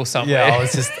third wheel somewhere. Yeah, I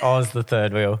was the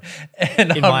third wheel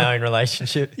and in my own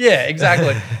relationship. Yeah,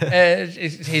 exactly.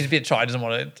 He's a bit shy. Doesn't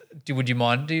want to. Would you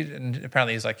mind? And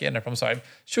apparently he's like, yeah, no problem. Sorry.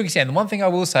 Shook his hand. The one thing I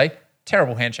will say,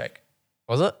 terrible handshake.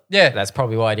 Was it? Yeah. That's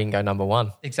probably why I didn't go number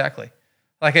one. Exactly.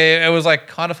 It was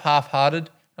kind of half-hearted.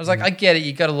 I was like, I get it.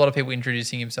 You got a lot of people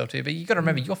introducing himself to you, but you got to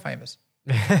remember you're famous.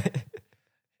 Have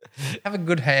a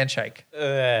good handshake.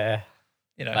 But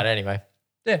anyway.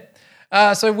 Yeah.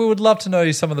 So we would love to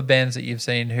know some of the bands that you've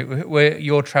seen, where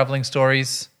your traveling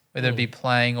stories, whether it be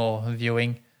playing or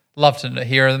viewing. Love to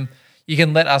hear them. You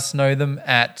can let us know them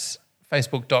at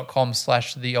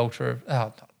facebook.com/the Ultra.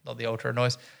 Oh, not the Ultra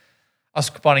Noise. Us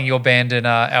combining your band and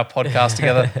our podcast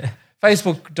together.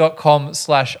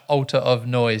 Facebook.com/Altar of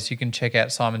Noise. You can check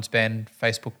out Simon's band.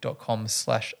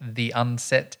 Facebook.com/The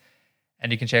Unset.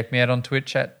 And you can check me out on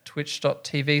Twitch at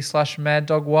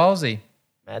twitch.tv/MadDogWilesy.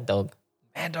 Mad Dog.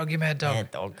 Mad Dog, you mad dog. Mad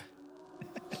Dog.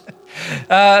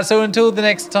 So until the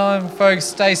next time, folks,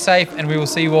 stay safe and we will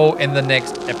see you all in the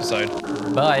next episode.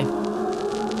 Bye.